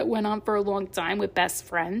 Andy, that went on for a long time with best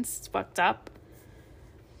friends. It's fucked up.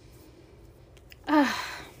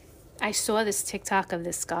 I saw this TikTok of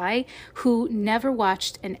this guy who never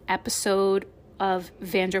watched an episode of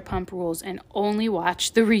Vanderpump Rules and only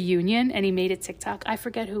watched the reunion, and he made a TikTok. I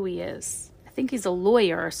forget who he is. I think he's a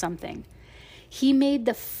lawyer or something. He made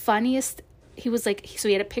the funniest. He was like, so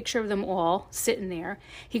he had a picture of them all sitting there.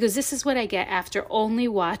 He goes, this is what I get after only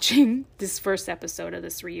watching this first episode of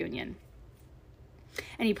this reunion.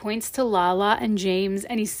 And he points to Lala and James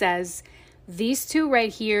and he says, these two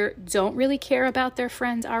right here don't really care about their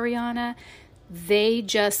friend Ariana. They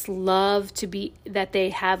just love that they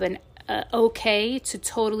have an okay to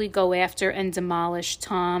totally go after and demolish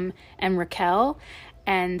Tom and Raquel,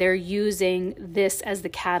 and they're using this as the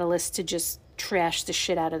catalyst to just trash the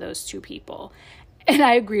shit out of those two people. And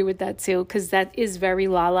I agree with that too, because that is very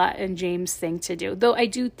Lala and James thing to do. Though I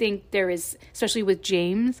do think there is, especially with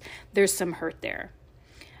James, there's some hurt there.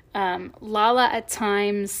 Lala at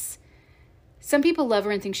times, some people love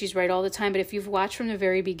her and think she's right all the time, but if you've watched from the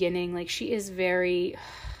very beginning, like, she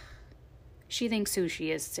thinks who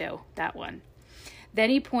she is too, that one. Then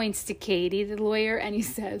he points to Katie, the lawyer, and he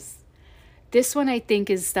says, this one I think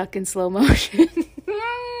is stuck in slow motion.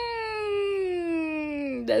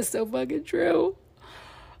 That's so fucking true.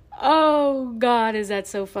 Oh, God, is that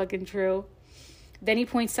so fucking true? Then he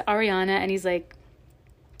points to Ariana and he's like,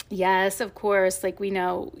 yes, of course, like, we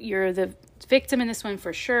know you're the victim in this one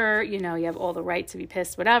for sure. You have all the right to be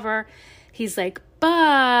pissed, whatever. He's like,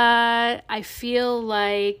 but I feel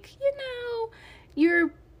like,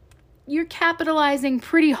 you're capitalizing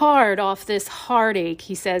pretty hard off this heartache,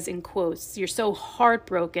 he says in quotes. You're so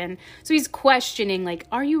heartbroken. So he's questioning, like,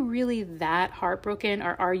 are you really that heartbroken,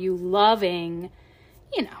 or are you loving,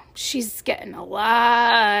 she's getting a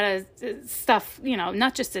lot of stuff,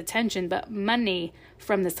 not just attention, but money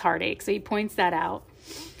from this heartache. So he points that out.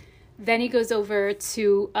 Then he goes over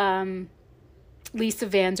to Lisa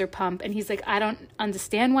Vanderpump, and he's like, I don't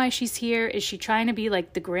understand why she's here. Is she trying to be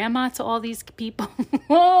like the grandma to all these people?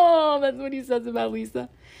 Oh, that's what he says about Lisa.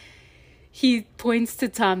 He points to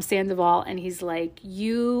Tom Sandoval and he's like,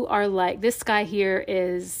 you are like, this guy here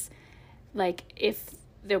is like, if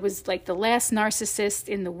there was like the last narcissist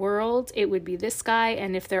in the world, it would be this guy.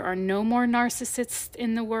 And if there are no more narcissists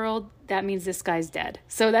in the world, that means this guy's dead.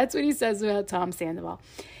 So that's what he says about Tom Sandoval.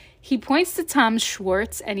 He points to Tom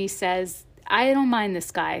Schwartz and he says, I don't mind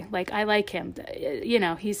this guy. Like, I like him.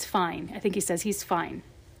 He's fine. I think he says he's fine.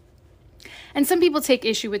 And some people take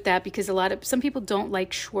issue with that because some people don't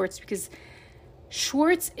like Schwartz because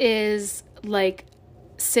Schwartz is like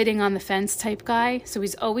sitting on the fence type guy. So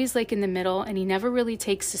he's always like in the middle, and he never really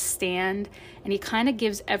takes a stand, and he kind of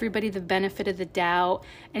gives everybody the benefit of the doubt,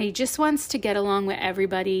 and he just wants to get along with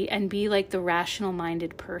everybody and be like the rational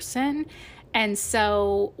minded person. And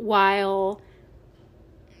so while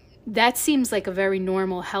that seems like a very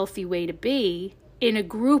normal, healthy way to be, in a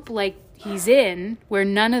group like he's in, where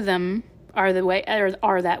none of them are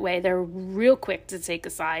that way, they're real quick to take a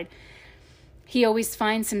side. He always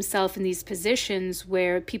finds himself in these positions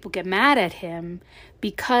where people get mad at him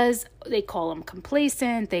because they call him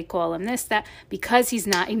complacent, they call him this, that, because he's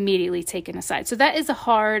not immediately taken aside. So that is a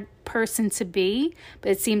hard person to be,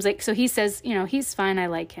 but it seems like, so he says, he's fine, I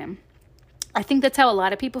like him. I think that's how a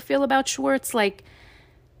lot of people feel about Schwartz. Like,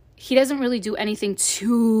 he doesn't really do anything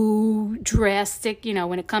too drastic,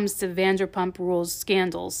 when it comes to Vanderpump Rules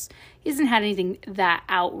scandals. He hasn't had anything that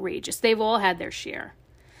outrageous. They've all had their share.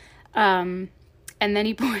 And then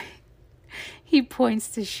he points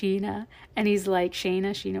to Sheena, and he's like,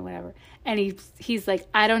 Sheena, whatever. And he's like,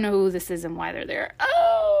 I don't know who this is and why they're there.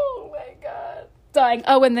 Oh, my God. Dying.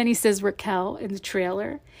 Oh, and then he says Raquel in the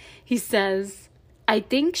trailer. He says, I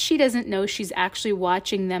think she doesn't know she's actually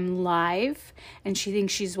watching them live, and she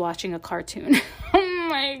thinks she's watching a cartoon. Oh,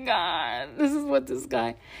 my God. This is what this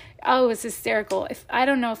guy... Oh, it's hysterical. I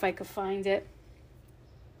don't know if I could find it.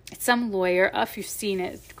 It's some lawyer. If you've seen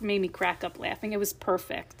it, it made me crack up laughing. It was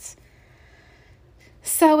perfect.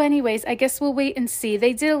 So anyways, I guess we'll wait and see.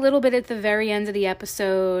 They did a little bit at the very end of the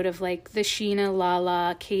episode of like the Sheena,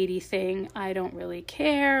 Lala, Katie thing. I don't really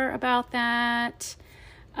care about that.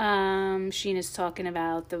 Sheena's talking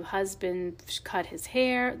about the husband cut his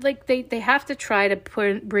hair. Like they have to try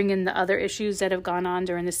to bring in the other issues that have gone on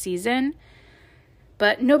during the season.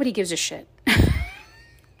 But nobody gives a shit.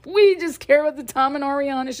 We just care about the Tom and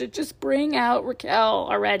Ariana shit. Just bring out Raquel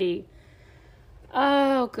already.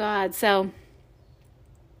 Oh, God. So,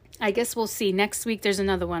 I guess we'll see. Next week, there's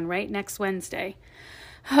another one, right? Next Wednesday.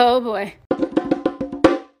 Oh, boy.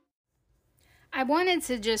 I wanted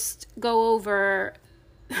to just go over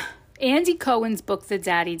Andy Cohen's book, The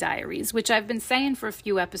Daddy Diaries, which I've been saying for a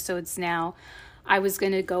few episodes now I was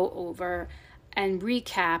going to go over and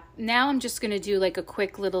recap. Now I'm just going to do like a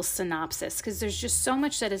quick little synopsis because there's just so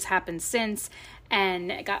much that has happened since, and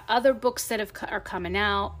I got other books that are coming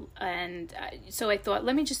out, and so I thought,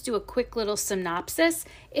 let me just do a quick little synopsis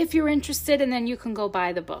if you're interested, and then you can go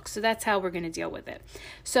buy the book. So that's how we're going to deal with it.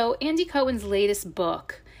 So Andy Cohen's latest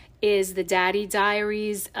book is The Daddy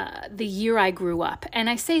Diaries, The Year I Grew Up. And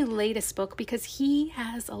I say latest book because he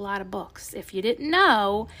has a lot of books. If you didn't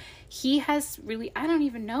know, he has really, I don't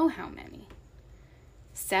even know how many.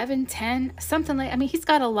 7, 10, something like, he's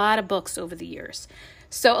got a lot of books over the years.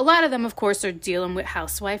 So a lot of them, of course, are dealing with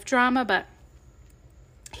housewife drama, but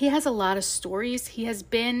he has a lot of stories. He has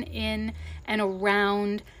been in and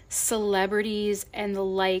around celebrities and the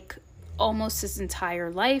like almost his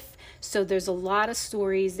entire life. So there's a lot of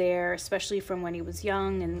stories there, especially from when he was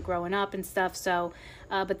young and growing up and stuff. So,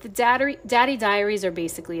 but the Daddy Diaries are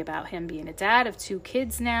basically about him being a dad of 2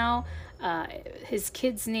 kids now. His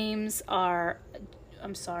kids' names are...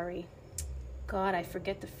 I'm sorry. God, I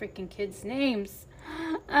forget the freaking kids' names.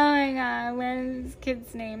 Oh my God, where's his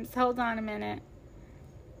kids' names? Hold on a minute.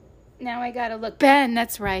 Now I gotta look. Ben,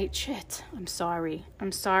 that's right. Shit. I'm sorry,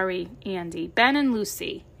 Andy. Ben and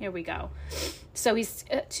Lucy. Here we go. So he's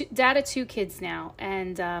dad of 2 kids now.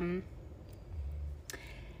 And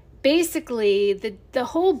basically, the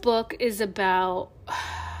whole book is about,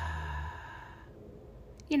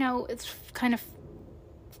 it's kind of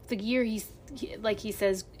the year like he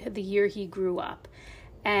says, the year he grew up.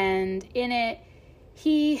 And in it,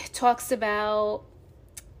 he talks about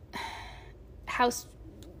how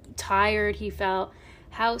tired he felt,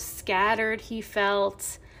 how scattered he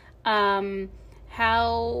felt,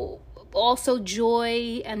 how also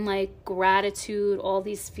joy and like gratitude, all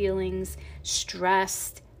these feelings,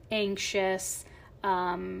 stressed, anxious,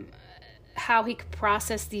 how he could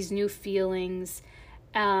process these new feelings,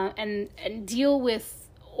 and deal with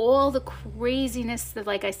all the craziness that,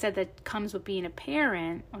 like I said, that comes with being a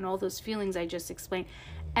parent, and all those feelings I just explained.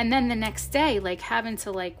 And then the next day, like having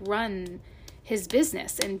to like run his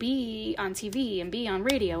business and be on TV and be on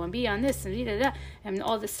radio and be on this and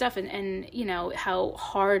all this stuff. And how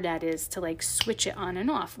hard that is to like switch it on and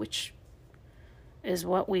off, which is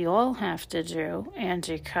what we all have to do,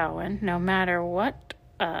 Andy Cohen, no matter what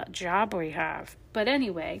job we have. But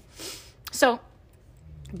anyway, so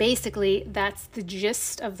basically, that's the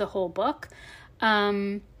gist of the whole book.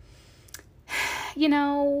 One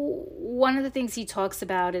of the things he talks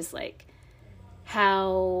about is like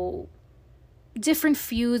how different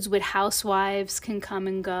feuds with housewives can come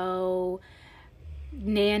and go.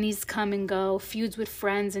 nannies come and go, feuds with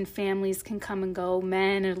friends and families can come and go,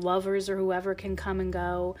 men and lovers or whoever can come and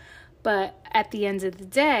go. But at the end of the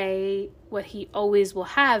day, what he always will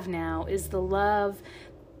have now is the love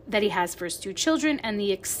that he has for his 2 children and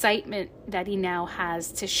the excitement that he now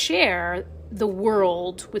has to share the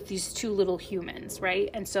world with these 2 little humans, right?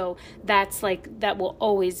 And so that's like, that will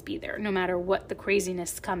always be there no matter what the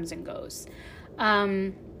craziness comes and goes.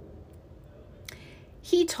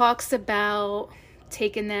 He talks about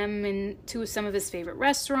taking them into some of his favorite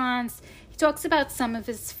restaurants. He talks about some of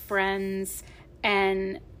his friends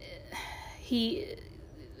and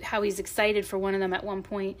how he's excited for one of them at one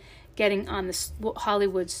point getting on the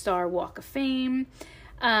Hollywood Star Walk of Fame.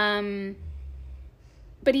 But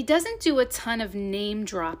he doesn't do a ton of name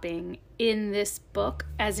dropping in this book,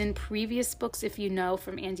 as in previous books. If you know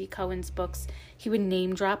from Andy Cohen's books, he would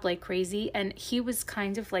name drop like crazy, and he was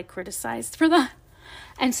kind of like criticized for that.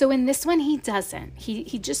 And so in this one, he doesn't.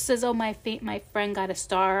 He just says, oh, my friend got a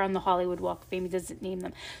star on the Hollywood Walk of Fame. He doesn't name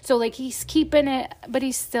them. So like he's keeping it, but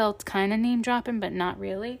he's still kind of name dropping, but not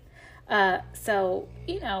really. So,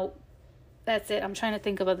 that's it. I'm trying to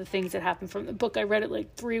think of other things that happened from the book. I read it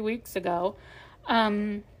like 3 weeks ago.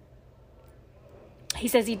 He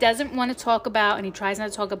says he doesn't want to talk about, and he tries not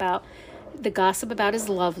to talk about, the gossip about his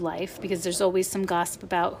love life, because there's always some gossip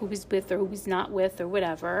about who he's with or who he's not with or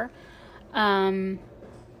whatever.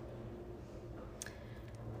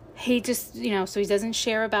 He just, so he doesn't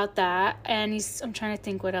share about that. And I'm trying to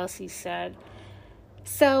think what else he said.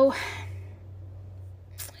 So,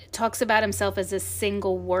 talks about himself as a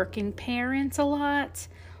single working parent a lot,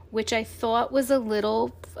 which I thought was a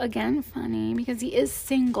little, again, funny, because he is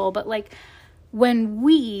single. But like, when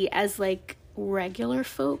we as like regular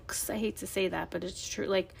folks, I hate to say that, but it's true,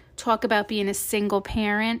 like talk about being a single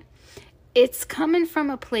parent, it's coming from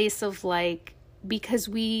a place of like, because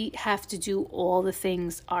we have to do all the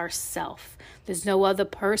things ourselves. There's no other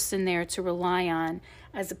person there to rely on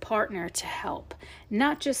as a partner to help.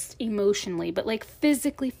 Not just emotionally, but like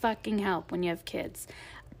physically fucking help when you have kids.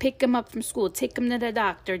 Pick them up from school, take them to the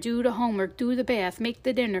doctor, do the homework, do the bath, make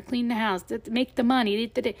the dinner, clean the house, make the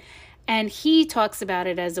money. And he talks about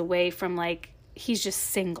it as a way from like, he's just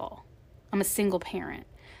single. I'm a single parent.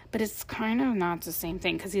 But it's kind of not the same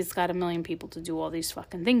thing, because he's got a million people to do all these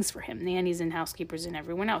fucking things for him. Nannies and housekeepers and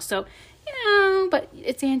everyone else. So, but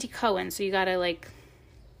it's Andy Cohen, so you gotta like,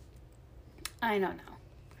 I don't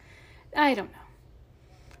know.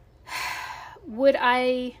 Would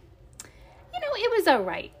I, it was all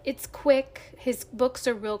right. It's quick. His books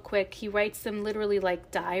are real quick. He writes them literally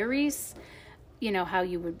like diaries, how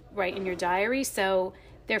you would write in your diary. So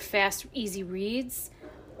they're fast, easy reads.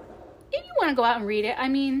 If you want to go out and read it, I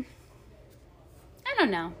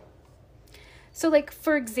don't know. So like,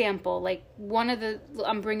 for example, like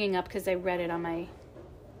I'm bringing up because I read it on my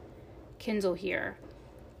Kindle here.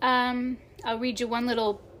 I'll read you one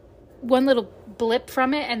little blip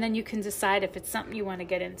from it, and then you can decide if it's something you want to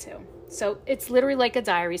get into. So it's literally like a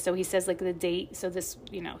diary. So he says like the date. So this,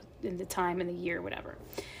 in the time and the year, whatever.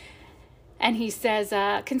 And he says,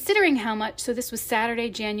 considering how much, so this was Saturday,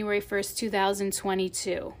 January 1st,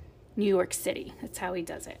 2022. New York City. That's how he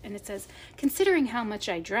does it. And it says, considering how much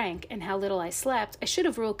I drank and how little I slept, I should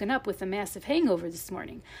have woken up with a massive hangover this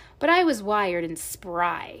morning. But I was wired and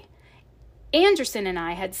spry. Anderson and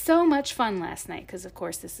I had so much fun last night, because of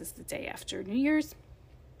course this is the day after New Year's.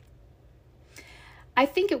 I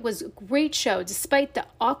think it was a great show despite the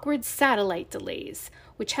awkward satellite delays,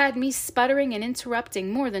 which had me sputtering and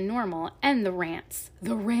interrupting more than normal, and the rants.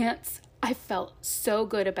 I felt so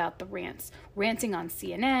good about the rants. Ranting on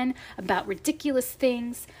CNN about ridiculous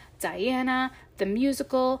things, Diana, the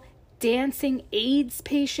musical, dancing AIDS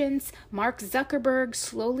patients, Mark Zuckerberg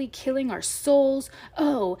slowly killing our souls,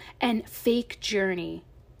 and Fake Journey.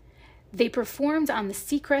 They performed on the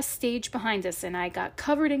Seacrest stage behind us, and I got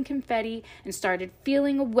covered in confetti and started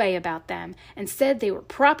feeling a way about them and said they were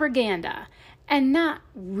propaganda. And not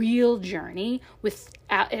real Journey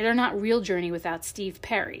without Steve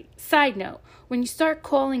Perry. Side note, when you start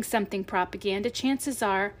calling something propaganda, chances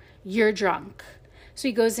are you're drunk. So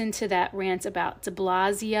he goes into that rant about de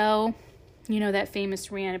Blasio, that famous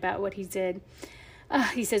rant about what he did.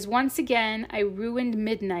 He says, once again, I ruined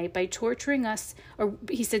midnight by torturing us, or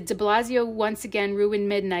he said, de Blasio once again ruined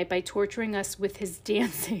midnight by torturing us with his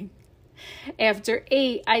dancing. After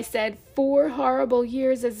 8, I said, 4 horrible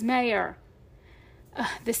years as mayor.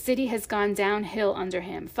 The city has gone downhill under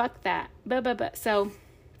him. Fuck that. So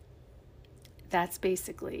that's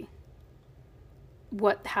basically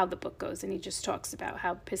how the book goes, and he just talks about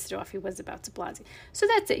how pissed off he was about de Blasio. So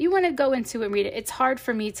that's it. You want to go into it and read it. It's hard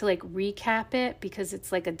for me to like recap it because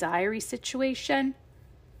it's like a diary situation.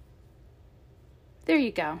 There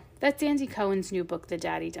you go. That's Andy Cohen's new book, The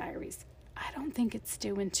Daddy Diaries. I don't think it's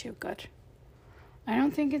doing too good.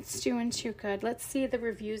 Let's see the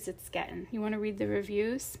reviews it's getting. You want to read the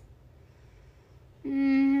reviews?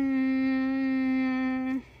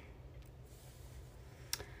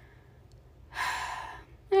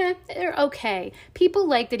 They're okay. People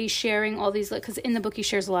like that he's sharing all these, because in the book he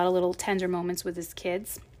shares a lot of little tender moments with his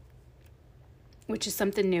kids, which is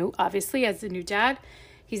something new, obviously, as a new dad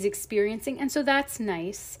he's experiencing. And so that's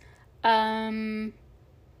nice. I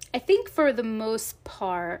think for the most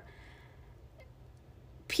part,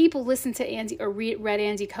 people listen to Andy or read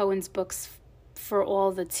Andy Cohen's books for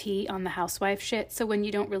all the tea on the housewife shit. So when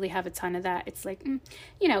you don't really have a ton of that, it's like,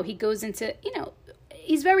 he goes into,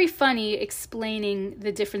 he's very funny explaining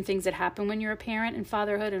the different things that happen when you're a parent and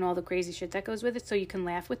fatherhood and all the crazy shit that goes with it. So you can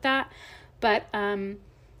laugh with that. But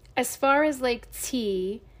as far as like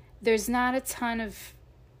tea, there's not a ton of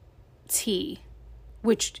tea,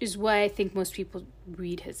 which is why I think most people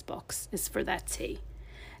read his books, is for that tea.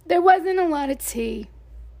 There wasn't a lot of tea.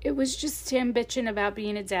 It was just him bitching about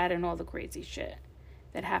being a dad and all the crazy shit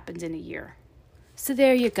that happened in a year. So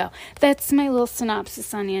there you go. That's my little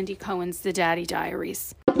synopsis on Andy Cohen's The Daddy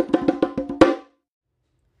Diaries.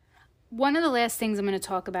 One of the last things I'm going to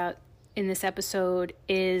talk about in this episode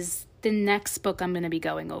is the next book I'm going to be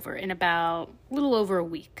going over in about a little over a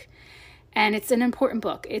week. And it's an important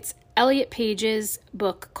book. It's Elliot Page's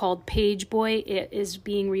book called Page Boy. It is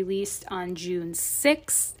being released on June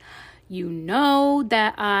 6th. You know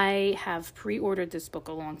that I have pre-ordered this book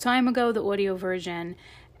a long time ago, the audio version,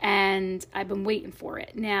 and I've been waiting for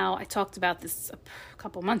it. Now, I talked about this a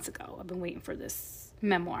couple months ago. I've been waiting for this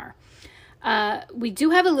memoir. We do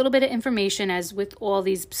have a little bit of information, as with all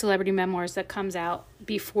these celebrity memoirs, that comes out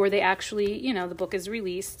before they actually, the book is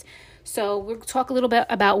released. So we'll talk a little bit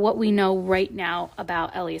about what we know right now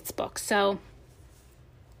about Elliot's book. So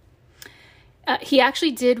he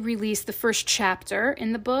actually did release the first chapter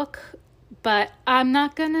in the book, but I'm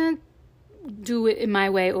not going to do it in my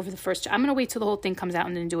way over the first. I'm going to wait till the whole thing comes out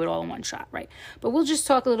and then do it all in one shot, right? But we'll just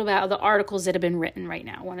talk a little about the articles that have been written right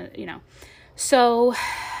now. So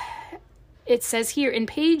it says here in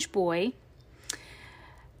Page Boy,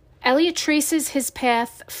 Elliot traces his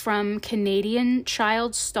path from Canadian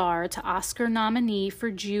child star to Oscar nominee for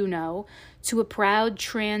Juno to a proud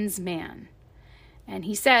trans man. And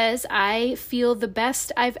he says, I feel the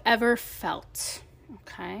best I've ever felt.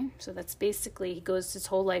 Okay, so that's basically, he goes his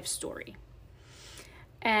whole life story.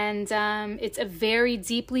 And it's a very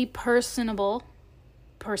deeply personable,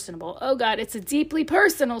 it's a deeply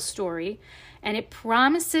personal story. And it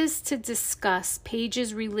promises to discuss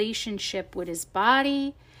Page's relationship with his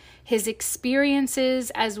body, his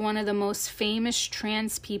experiences as one of the most famous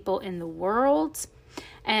trans people in the world.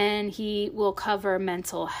 And he will cover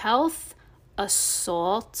mental health,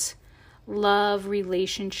 assault, love,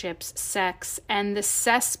 relationships, sex, and the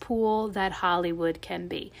cesspool that Hollywood can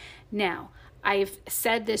be. Now, I've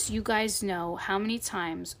said this, you guys know how many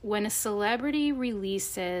times when a celebrity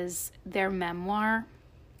releases their memoir,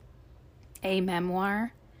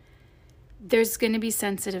 there's going to be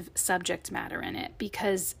sensitive subject matter in it,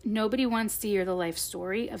 because nobody wants to hear the life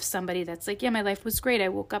story of somebody that's like, yeah, my life was great. I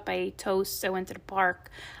woke up, I ate toast, I went to the park,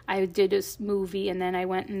 I did this movie, and then I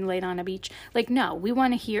went and laid on a beach. Like, no, we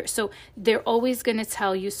want to hear. So they're always going to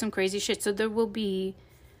tell you some crazy shit. So there will be,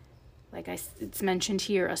 it's mentioned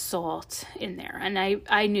here, assault in there. And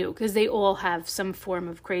I knew, because they all have some form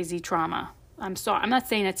of crazy trauma. I'm sorry. I'm not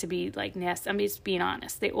saying that to be like nasty. I'm just being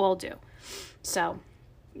honest. They all do. So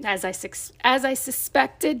as I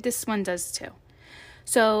suspected, this one does too.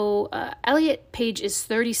 So Elliot Page is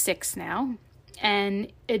 36 now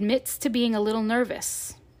and admits to being a little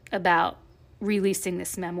nervous about releasing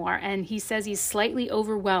this memoir. And he says he's slightly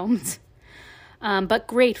overwhelmed, but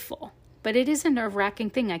grateful. But it is a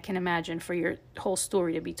nerve-wracking thing, I can imagine, for your whole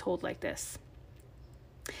story to be told like this.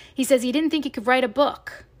 He says he didn't think he could write a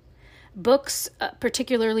book. Books,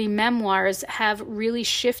 particularly memoirs, have really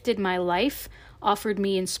shifted my life, offered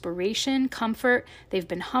me inspiration, comfort. They've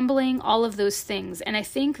been humbling, all of those things. And I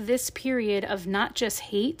think this period of not just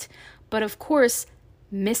hate, but of course,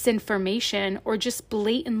 misinformation or just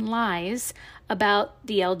blatant lies about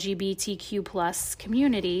the LGBTQ plus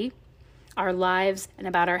community, our lives, and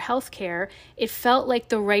about our healthcare, it felt like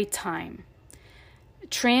the right time.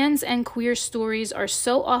 Trans and queer stories are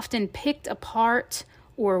so often picked apart,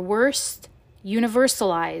 or worse,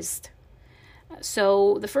 universalized.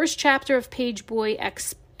 So the first chapter of Page Boy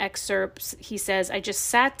excerpts. He says, I just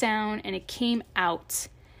sat down and it came out.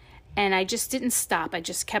 And I just didn't stop. I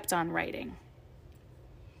just kept on writing.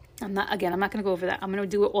 I'm not going to go over that. I'm going to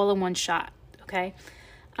do it all in one shot, okay?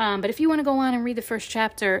 But if you want to go on and read the first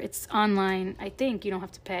chapter, it's online. I think you don't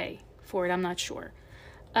have to pay for it. I'm not sure.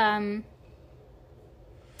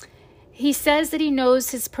 He says that he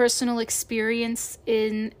knows his personal experience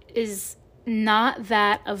is not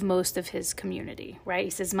that of most of his community, right?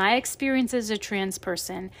 He says, my experience as a trans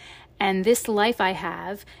person and this life I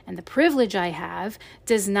have and the privilege I have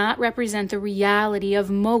does not represent the reality of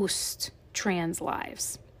most trans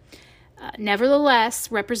lives.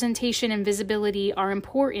 Nevertheless, representation and visibility are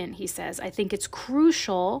important, he says. I think it's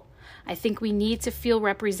crucial. I think we need to feel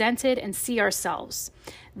represented and see ourselves.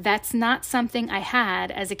 That's not something I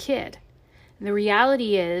had as a kid. The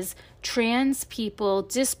reality is, trans people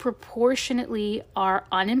disproportionately are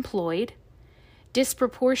unemployed,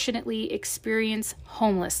 disproportionately experience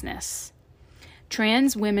homelessness.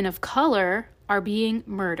 Trans women of color are being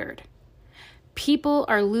murdered. People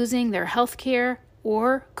are losing their health care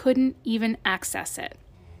or couldn't even access it.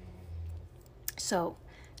 So,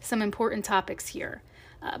 some important topics here.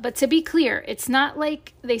 But to be clear, it's not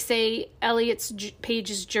like they say Elliot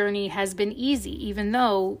Page's journey has been easy, even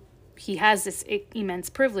though he has this immense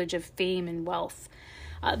privilege of fame and wealth.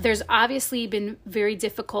 There's obviously been very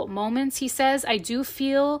difficult moments, he says. I do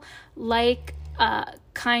feel like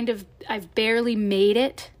I've barely made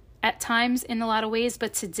it at times in a lot of ways,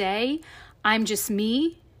 but today I'm just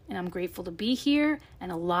me, and I'm grateful to be here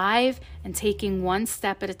and alive and taking one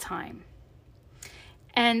step at a time.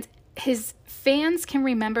 And his fans can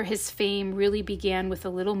remember his fame really began with a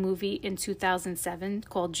little movie in 2007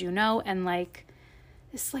 called Juno, and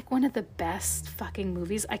it's like one of the best fucking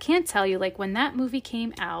movies. I can't tell you, when that movie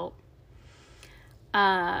came out,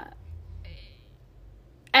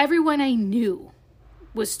 everyone I knew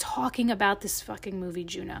was talking about this fucking movie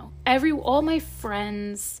Juno. All my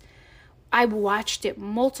friends, I watched it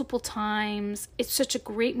multiple times. It's such a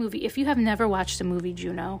great movie. If you have never watched the movie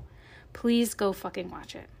Juno, please go fucking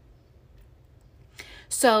watch it.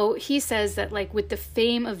 So he says that with the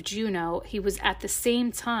fame of Juno, he was at the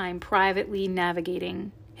same time privately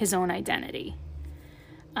navigating his own identity.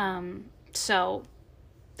 So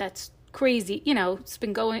that's crazy. It's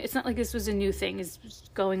been going, it's not like this was a new thing. It's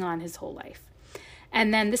going on his whole life.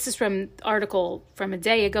 And then this is from an article from a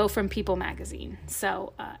day ago from People magazine.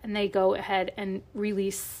 So, and they go ahead and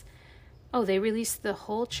release, they released the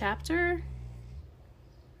whole chapter?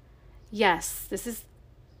 Yes, this is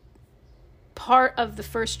part of the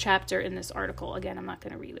first chapter in this article. Again, I'm not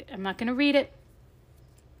going to read it.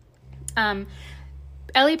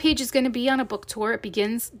 Elliot Page is going to be on a book tour. It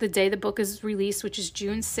begins the day the book is released, which is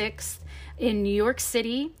June 6th in New York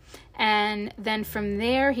City. And then from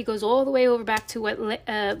there, he goes all the way over back to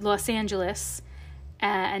Los Angeles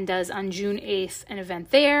and does on June 8th an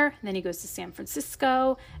event there. Then he goes to San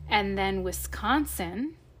Francisco and then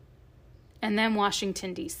Wisconsin and then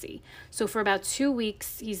Washington, D.C. So for about 2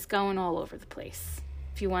 weeks, he's going all over the place.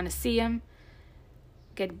 If you want to see him,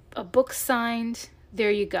 get a book signed, there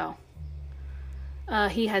you go.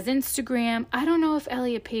 He has Instagram. I don't know if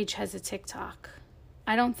Elliot Page has a TikTok.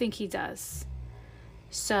 I don't think he does.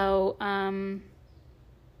 So,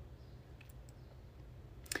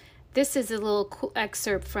 this is a little cool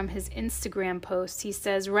excerpt from his Instagram post. He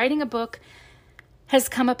says, writing a book has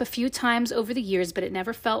come up a few times over the years, but it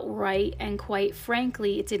never felt right, and quite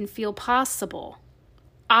frankly, it didn't feel possible.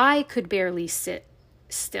 I could barely sit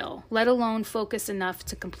still, let alone focus enough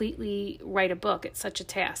to completely write a book. It's such a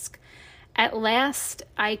task. At last,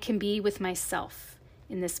 I can be with myself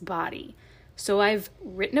in this body. So I've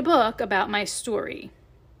written a book about my story.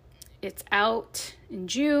 It's out in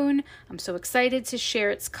June. I'm so excited to share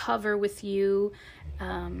its cover with you.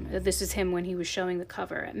 This is him when he was showing the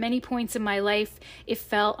cover. At many points in my life, it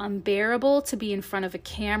felt unbearable to be in front of a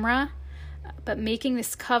camera, but making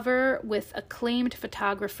this cover with acclaimed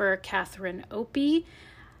photographer Catherine Opie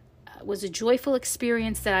was a joyful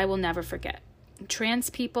experience that I will never forget. Trans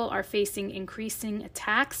people are facing increasing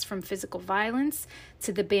attacks from physical violence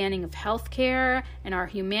to the banning of healthcare, and our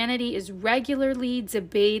humanity is regularly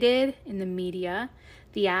debated in the media.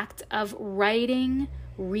 The act of writing,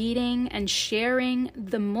 reading, and sharing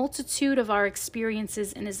the multitude of our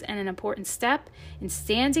experiences is an important step in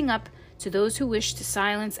standing up to those who wish to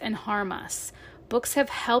silence and harm us. Books have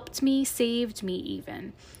helped me, saved me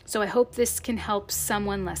even. So I hope this can help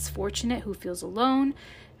someone less fortunate who feels alone,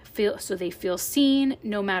 so they feel seen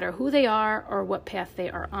no matter who they are or what path they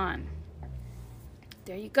are on.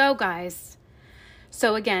 There you go, guys.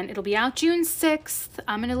 So again, it'll be out June 6th.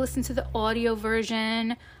 I'm going to listen to the audio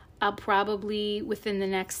version. I'll probably, within the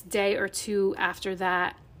next day or two after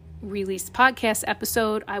that release podcast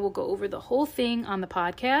episode, I will go over the whole thing on the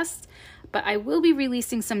podcast. But I will be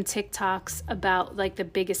releasing some TikToks about like the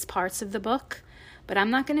biggest parts of the book. But I'm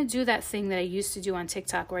not going to do that thing that I used to do on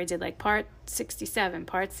TikTok where I did like part 67,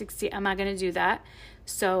 part 60. I'm not going to do that.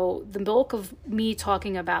 So the bulk of me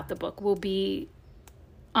talking about the book will be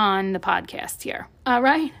on the podcast here. All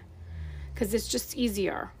right? Because it's just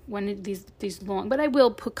easier when these long. But I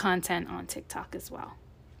will put content on TikTok as well.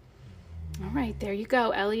 All right, there you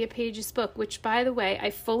go. Elliot Page's book, which, by the way,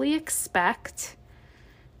 I fully expect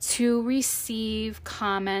to receive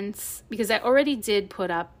comments because I already did put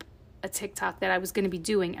up a TikTok that I was going to be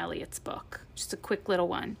doing Elliot's book, just a quick little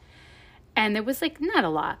one. And there was like, not a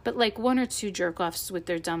lot, but like one or two jerk-offs with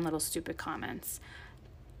their dumb little stupid comments.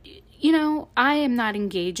 You know, I am not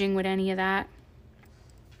engaging with any of that.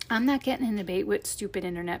 I'm not getting in a debate with stupid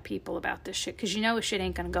internet people about this shit because you know shit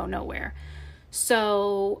ain't going to go nowhere.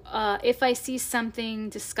 So if I see something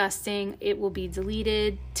disgusting, it will be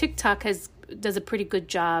deleted. TikTok does a pretty good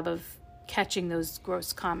job of catching those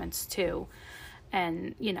gross comments too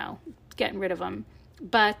and, you know, getting rid of them.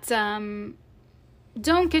 But don't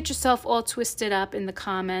get yourself all twisted up in the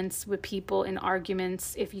comments with people in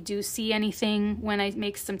arguments if you do see anything when I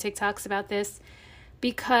make some TikToks about this,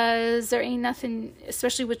 because there ain't nothing,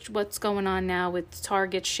 especially with what's going on now with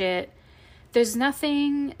Target shit. There's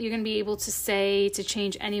nothing you're going to be able to say to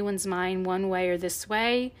change anyone's mind one way or this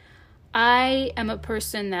way. I am a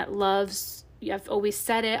person that loves, I've always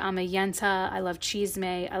said it, I'm a yenta. I love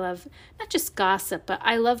chisme. I love not just gossip, but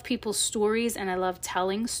I love people's stories and I love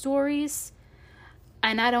telling stories.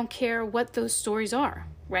 And I don't care what those stories are,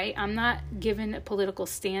 right? I'm not giving a political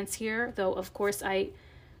stance here, though, of course, I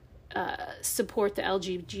support the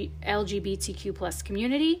LGBTQ plus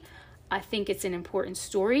community. I think it's an important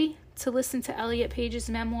story to listen to Elliot Page's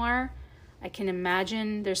memoir. I can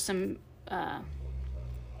imagine there's some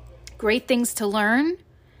great things to learn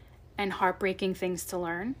and heartbreaking things to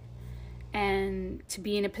learn. And to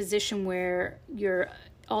be in a position where you're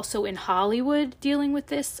also in Hollywood dealing with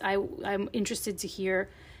this, I'm interested to hear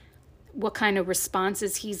what kind of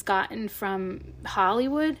responses he's gotten from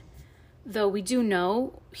Hollywood. Though we do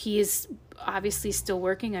know he is obviously still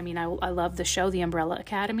working. I mean, I love the show, The Umbrella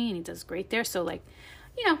Academy, and he does great there. So, like,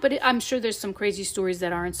 you know, but I'm sure there's some crazy stories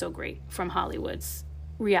that aren't so great from Hollywood's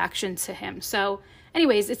reaction to him. So,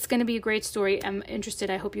 anyways, it's going to be a great story. I'm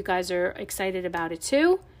interested. I hope you guys are excited about it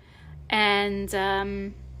too. And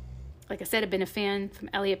like I said, I've been a fan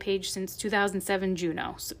from Elliot Page since 2007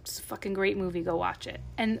 Juno. So it's a fucking great movie. Go watch it.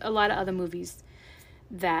 And a lot of other movies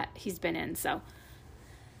that he's been in. So,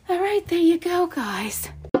 all right, there you go, guys.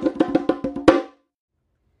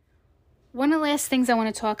 One of the last things I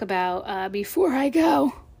want to talk about before I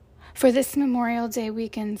go for this Memorial Day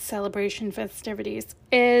weekend celebration festivities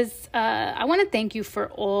is I want to thank you for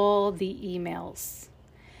all the emails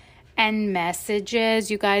and messages.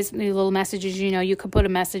 You guys, the little messages, you know, you could put a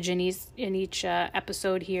message in each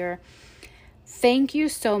episode here. Thank you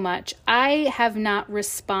so much. I have not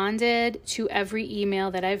responded to every email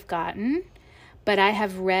that I've gotten, but I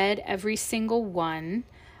have read every single one.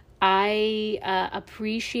 I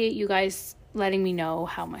appreciate you guys letting me know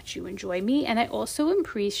how much you enjoy me. And I also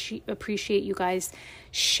appreciate you guys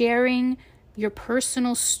sharing your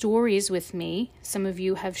personal stories with me. Some of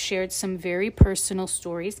you have shared some very personal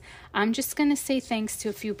stories. I'm just going to say thanks to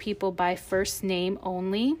a few people by first name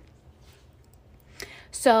only.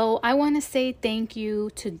 So I want to say thank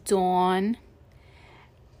you to Dawn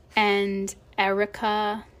and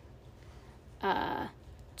Erica,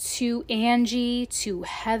 to Angie, to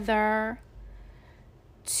Heather,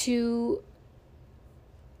 to,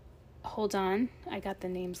 hold on, I got the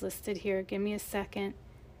names listed here, give me a second,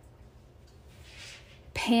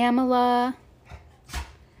 Pamela,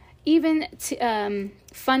 even to,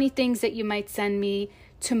 funny things that you might send me,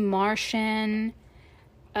 to Martian,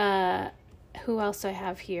 who else I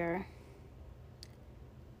have here,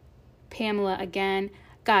 Pamela again.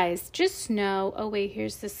 Guys, just know, oh wait,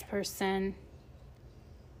 here's this person,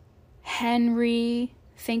 Henry,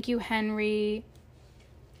 thank you, Henry,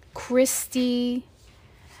 Christy.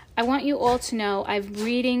 I want you all to know I'm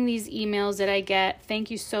reading these emails that I get. Thank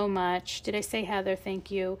you so much. Did I say Heather? Thank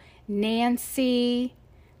you. Nancy,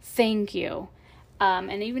 thank you.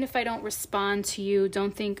 And even if I don't respond to you,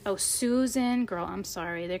 don't think, oh, Susan, girl, I'm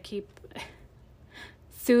sorry.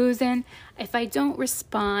 Susan, if I don't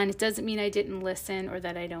respond, it doesn't mean I didn't listen or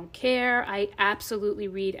that I don't care. I absolutely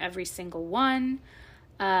read every single one.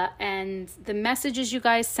 And the messages you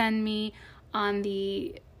guys send me on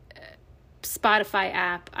the Spotify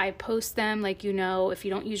app. I post them, like, if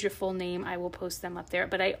you don't use your full name, I will post them up there.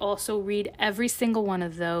 But I also read every single one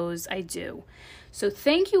of those. I do. So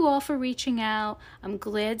thank you all for reaching out. I'm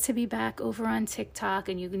glad to be back over on TikTok,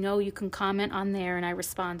 and you can comment on there, and I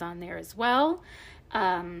respond on there as well.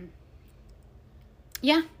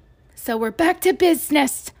 So we're back to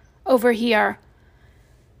business over here.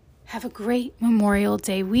 Have a great Memorial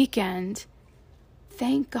Day weekend.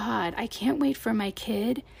 Thank God. I can't wait for my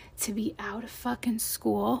kid to be out of fucking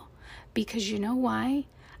school, because you know why?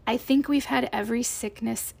 I think we've had every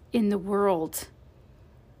sickness in the world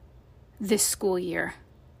this school year,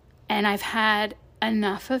 and I've had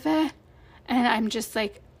enough of it, and I'm just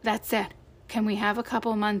like, that's it. Can we have a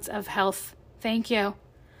couple months of health? Thank you.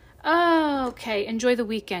 Okay, enjoy the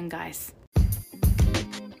weekend, guys.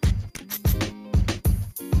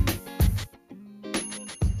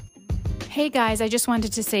 Hey guys, I just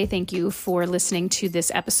wanted to say thank you for listening to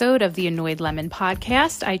this episode of the Annoyed Lemon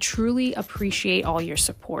podcast. I truly appreciate all your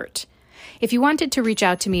support. If you wanted to reach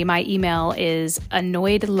out to me, my email is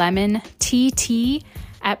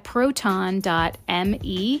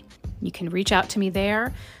annoyedlemonttt@proton.me. You can reach out to me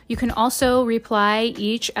there. You can also reply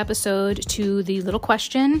each episode to the little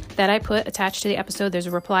question that I put attached to the episode. There's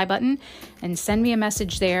a reply button, and send me a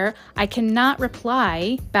message there. I cannot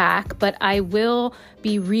reply back, but I will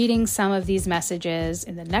be reading some of these messages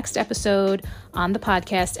in the next episode on the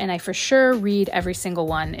podcast, and I for sure read every single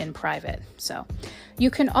one in private. So you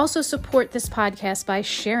can also support this podcast by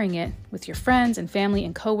sharing it with your friends and family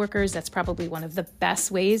and coworkers. That's probably one of the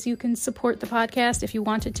best ways you can support the podcast if you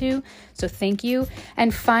wanted to. So thank you.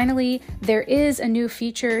 And finally, there is a new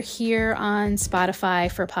feature here on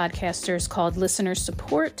Spotify for podcasters called Listener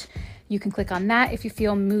Support. You can click on that if you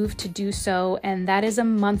feel moved to do so, and that is a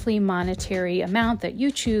monthly monetary amount that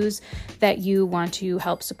you choose that you want to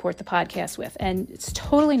help support the podcast with. And it's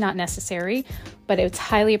totally not necessary, but it's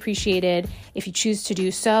highly appreciated if you choose to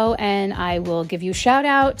do so, and I will give you a shout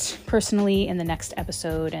out personally in the next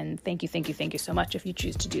episode. And thank you so much if you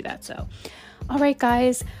choose to do that. So, all right,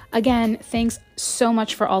 guys, again, thanks so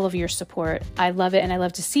much for all of your support. I love it, and I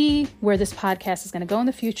love to see where this podcast is going to go in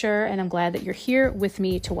the future, and I'm glad that you're here with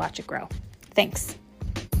me to watch it grow. Thanks.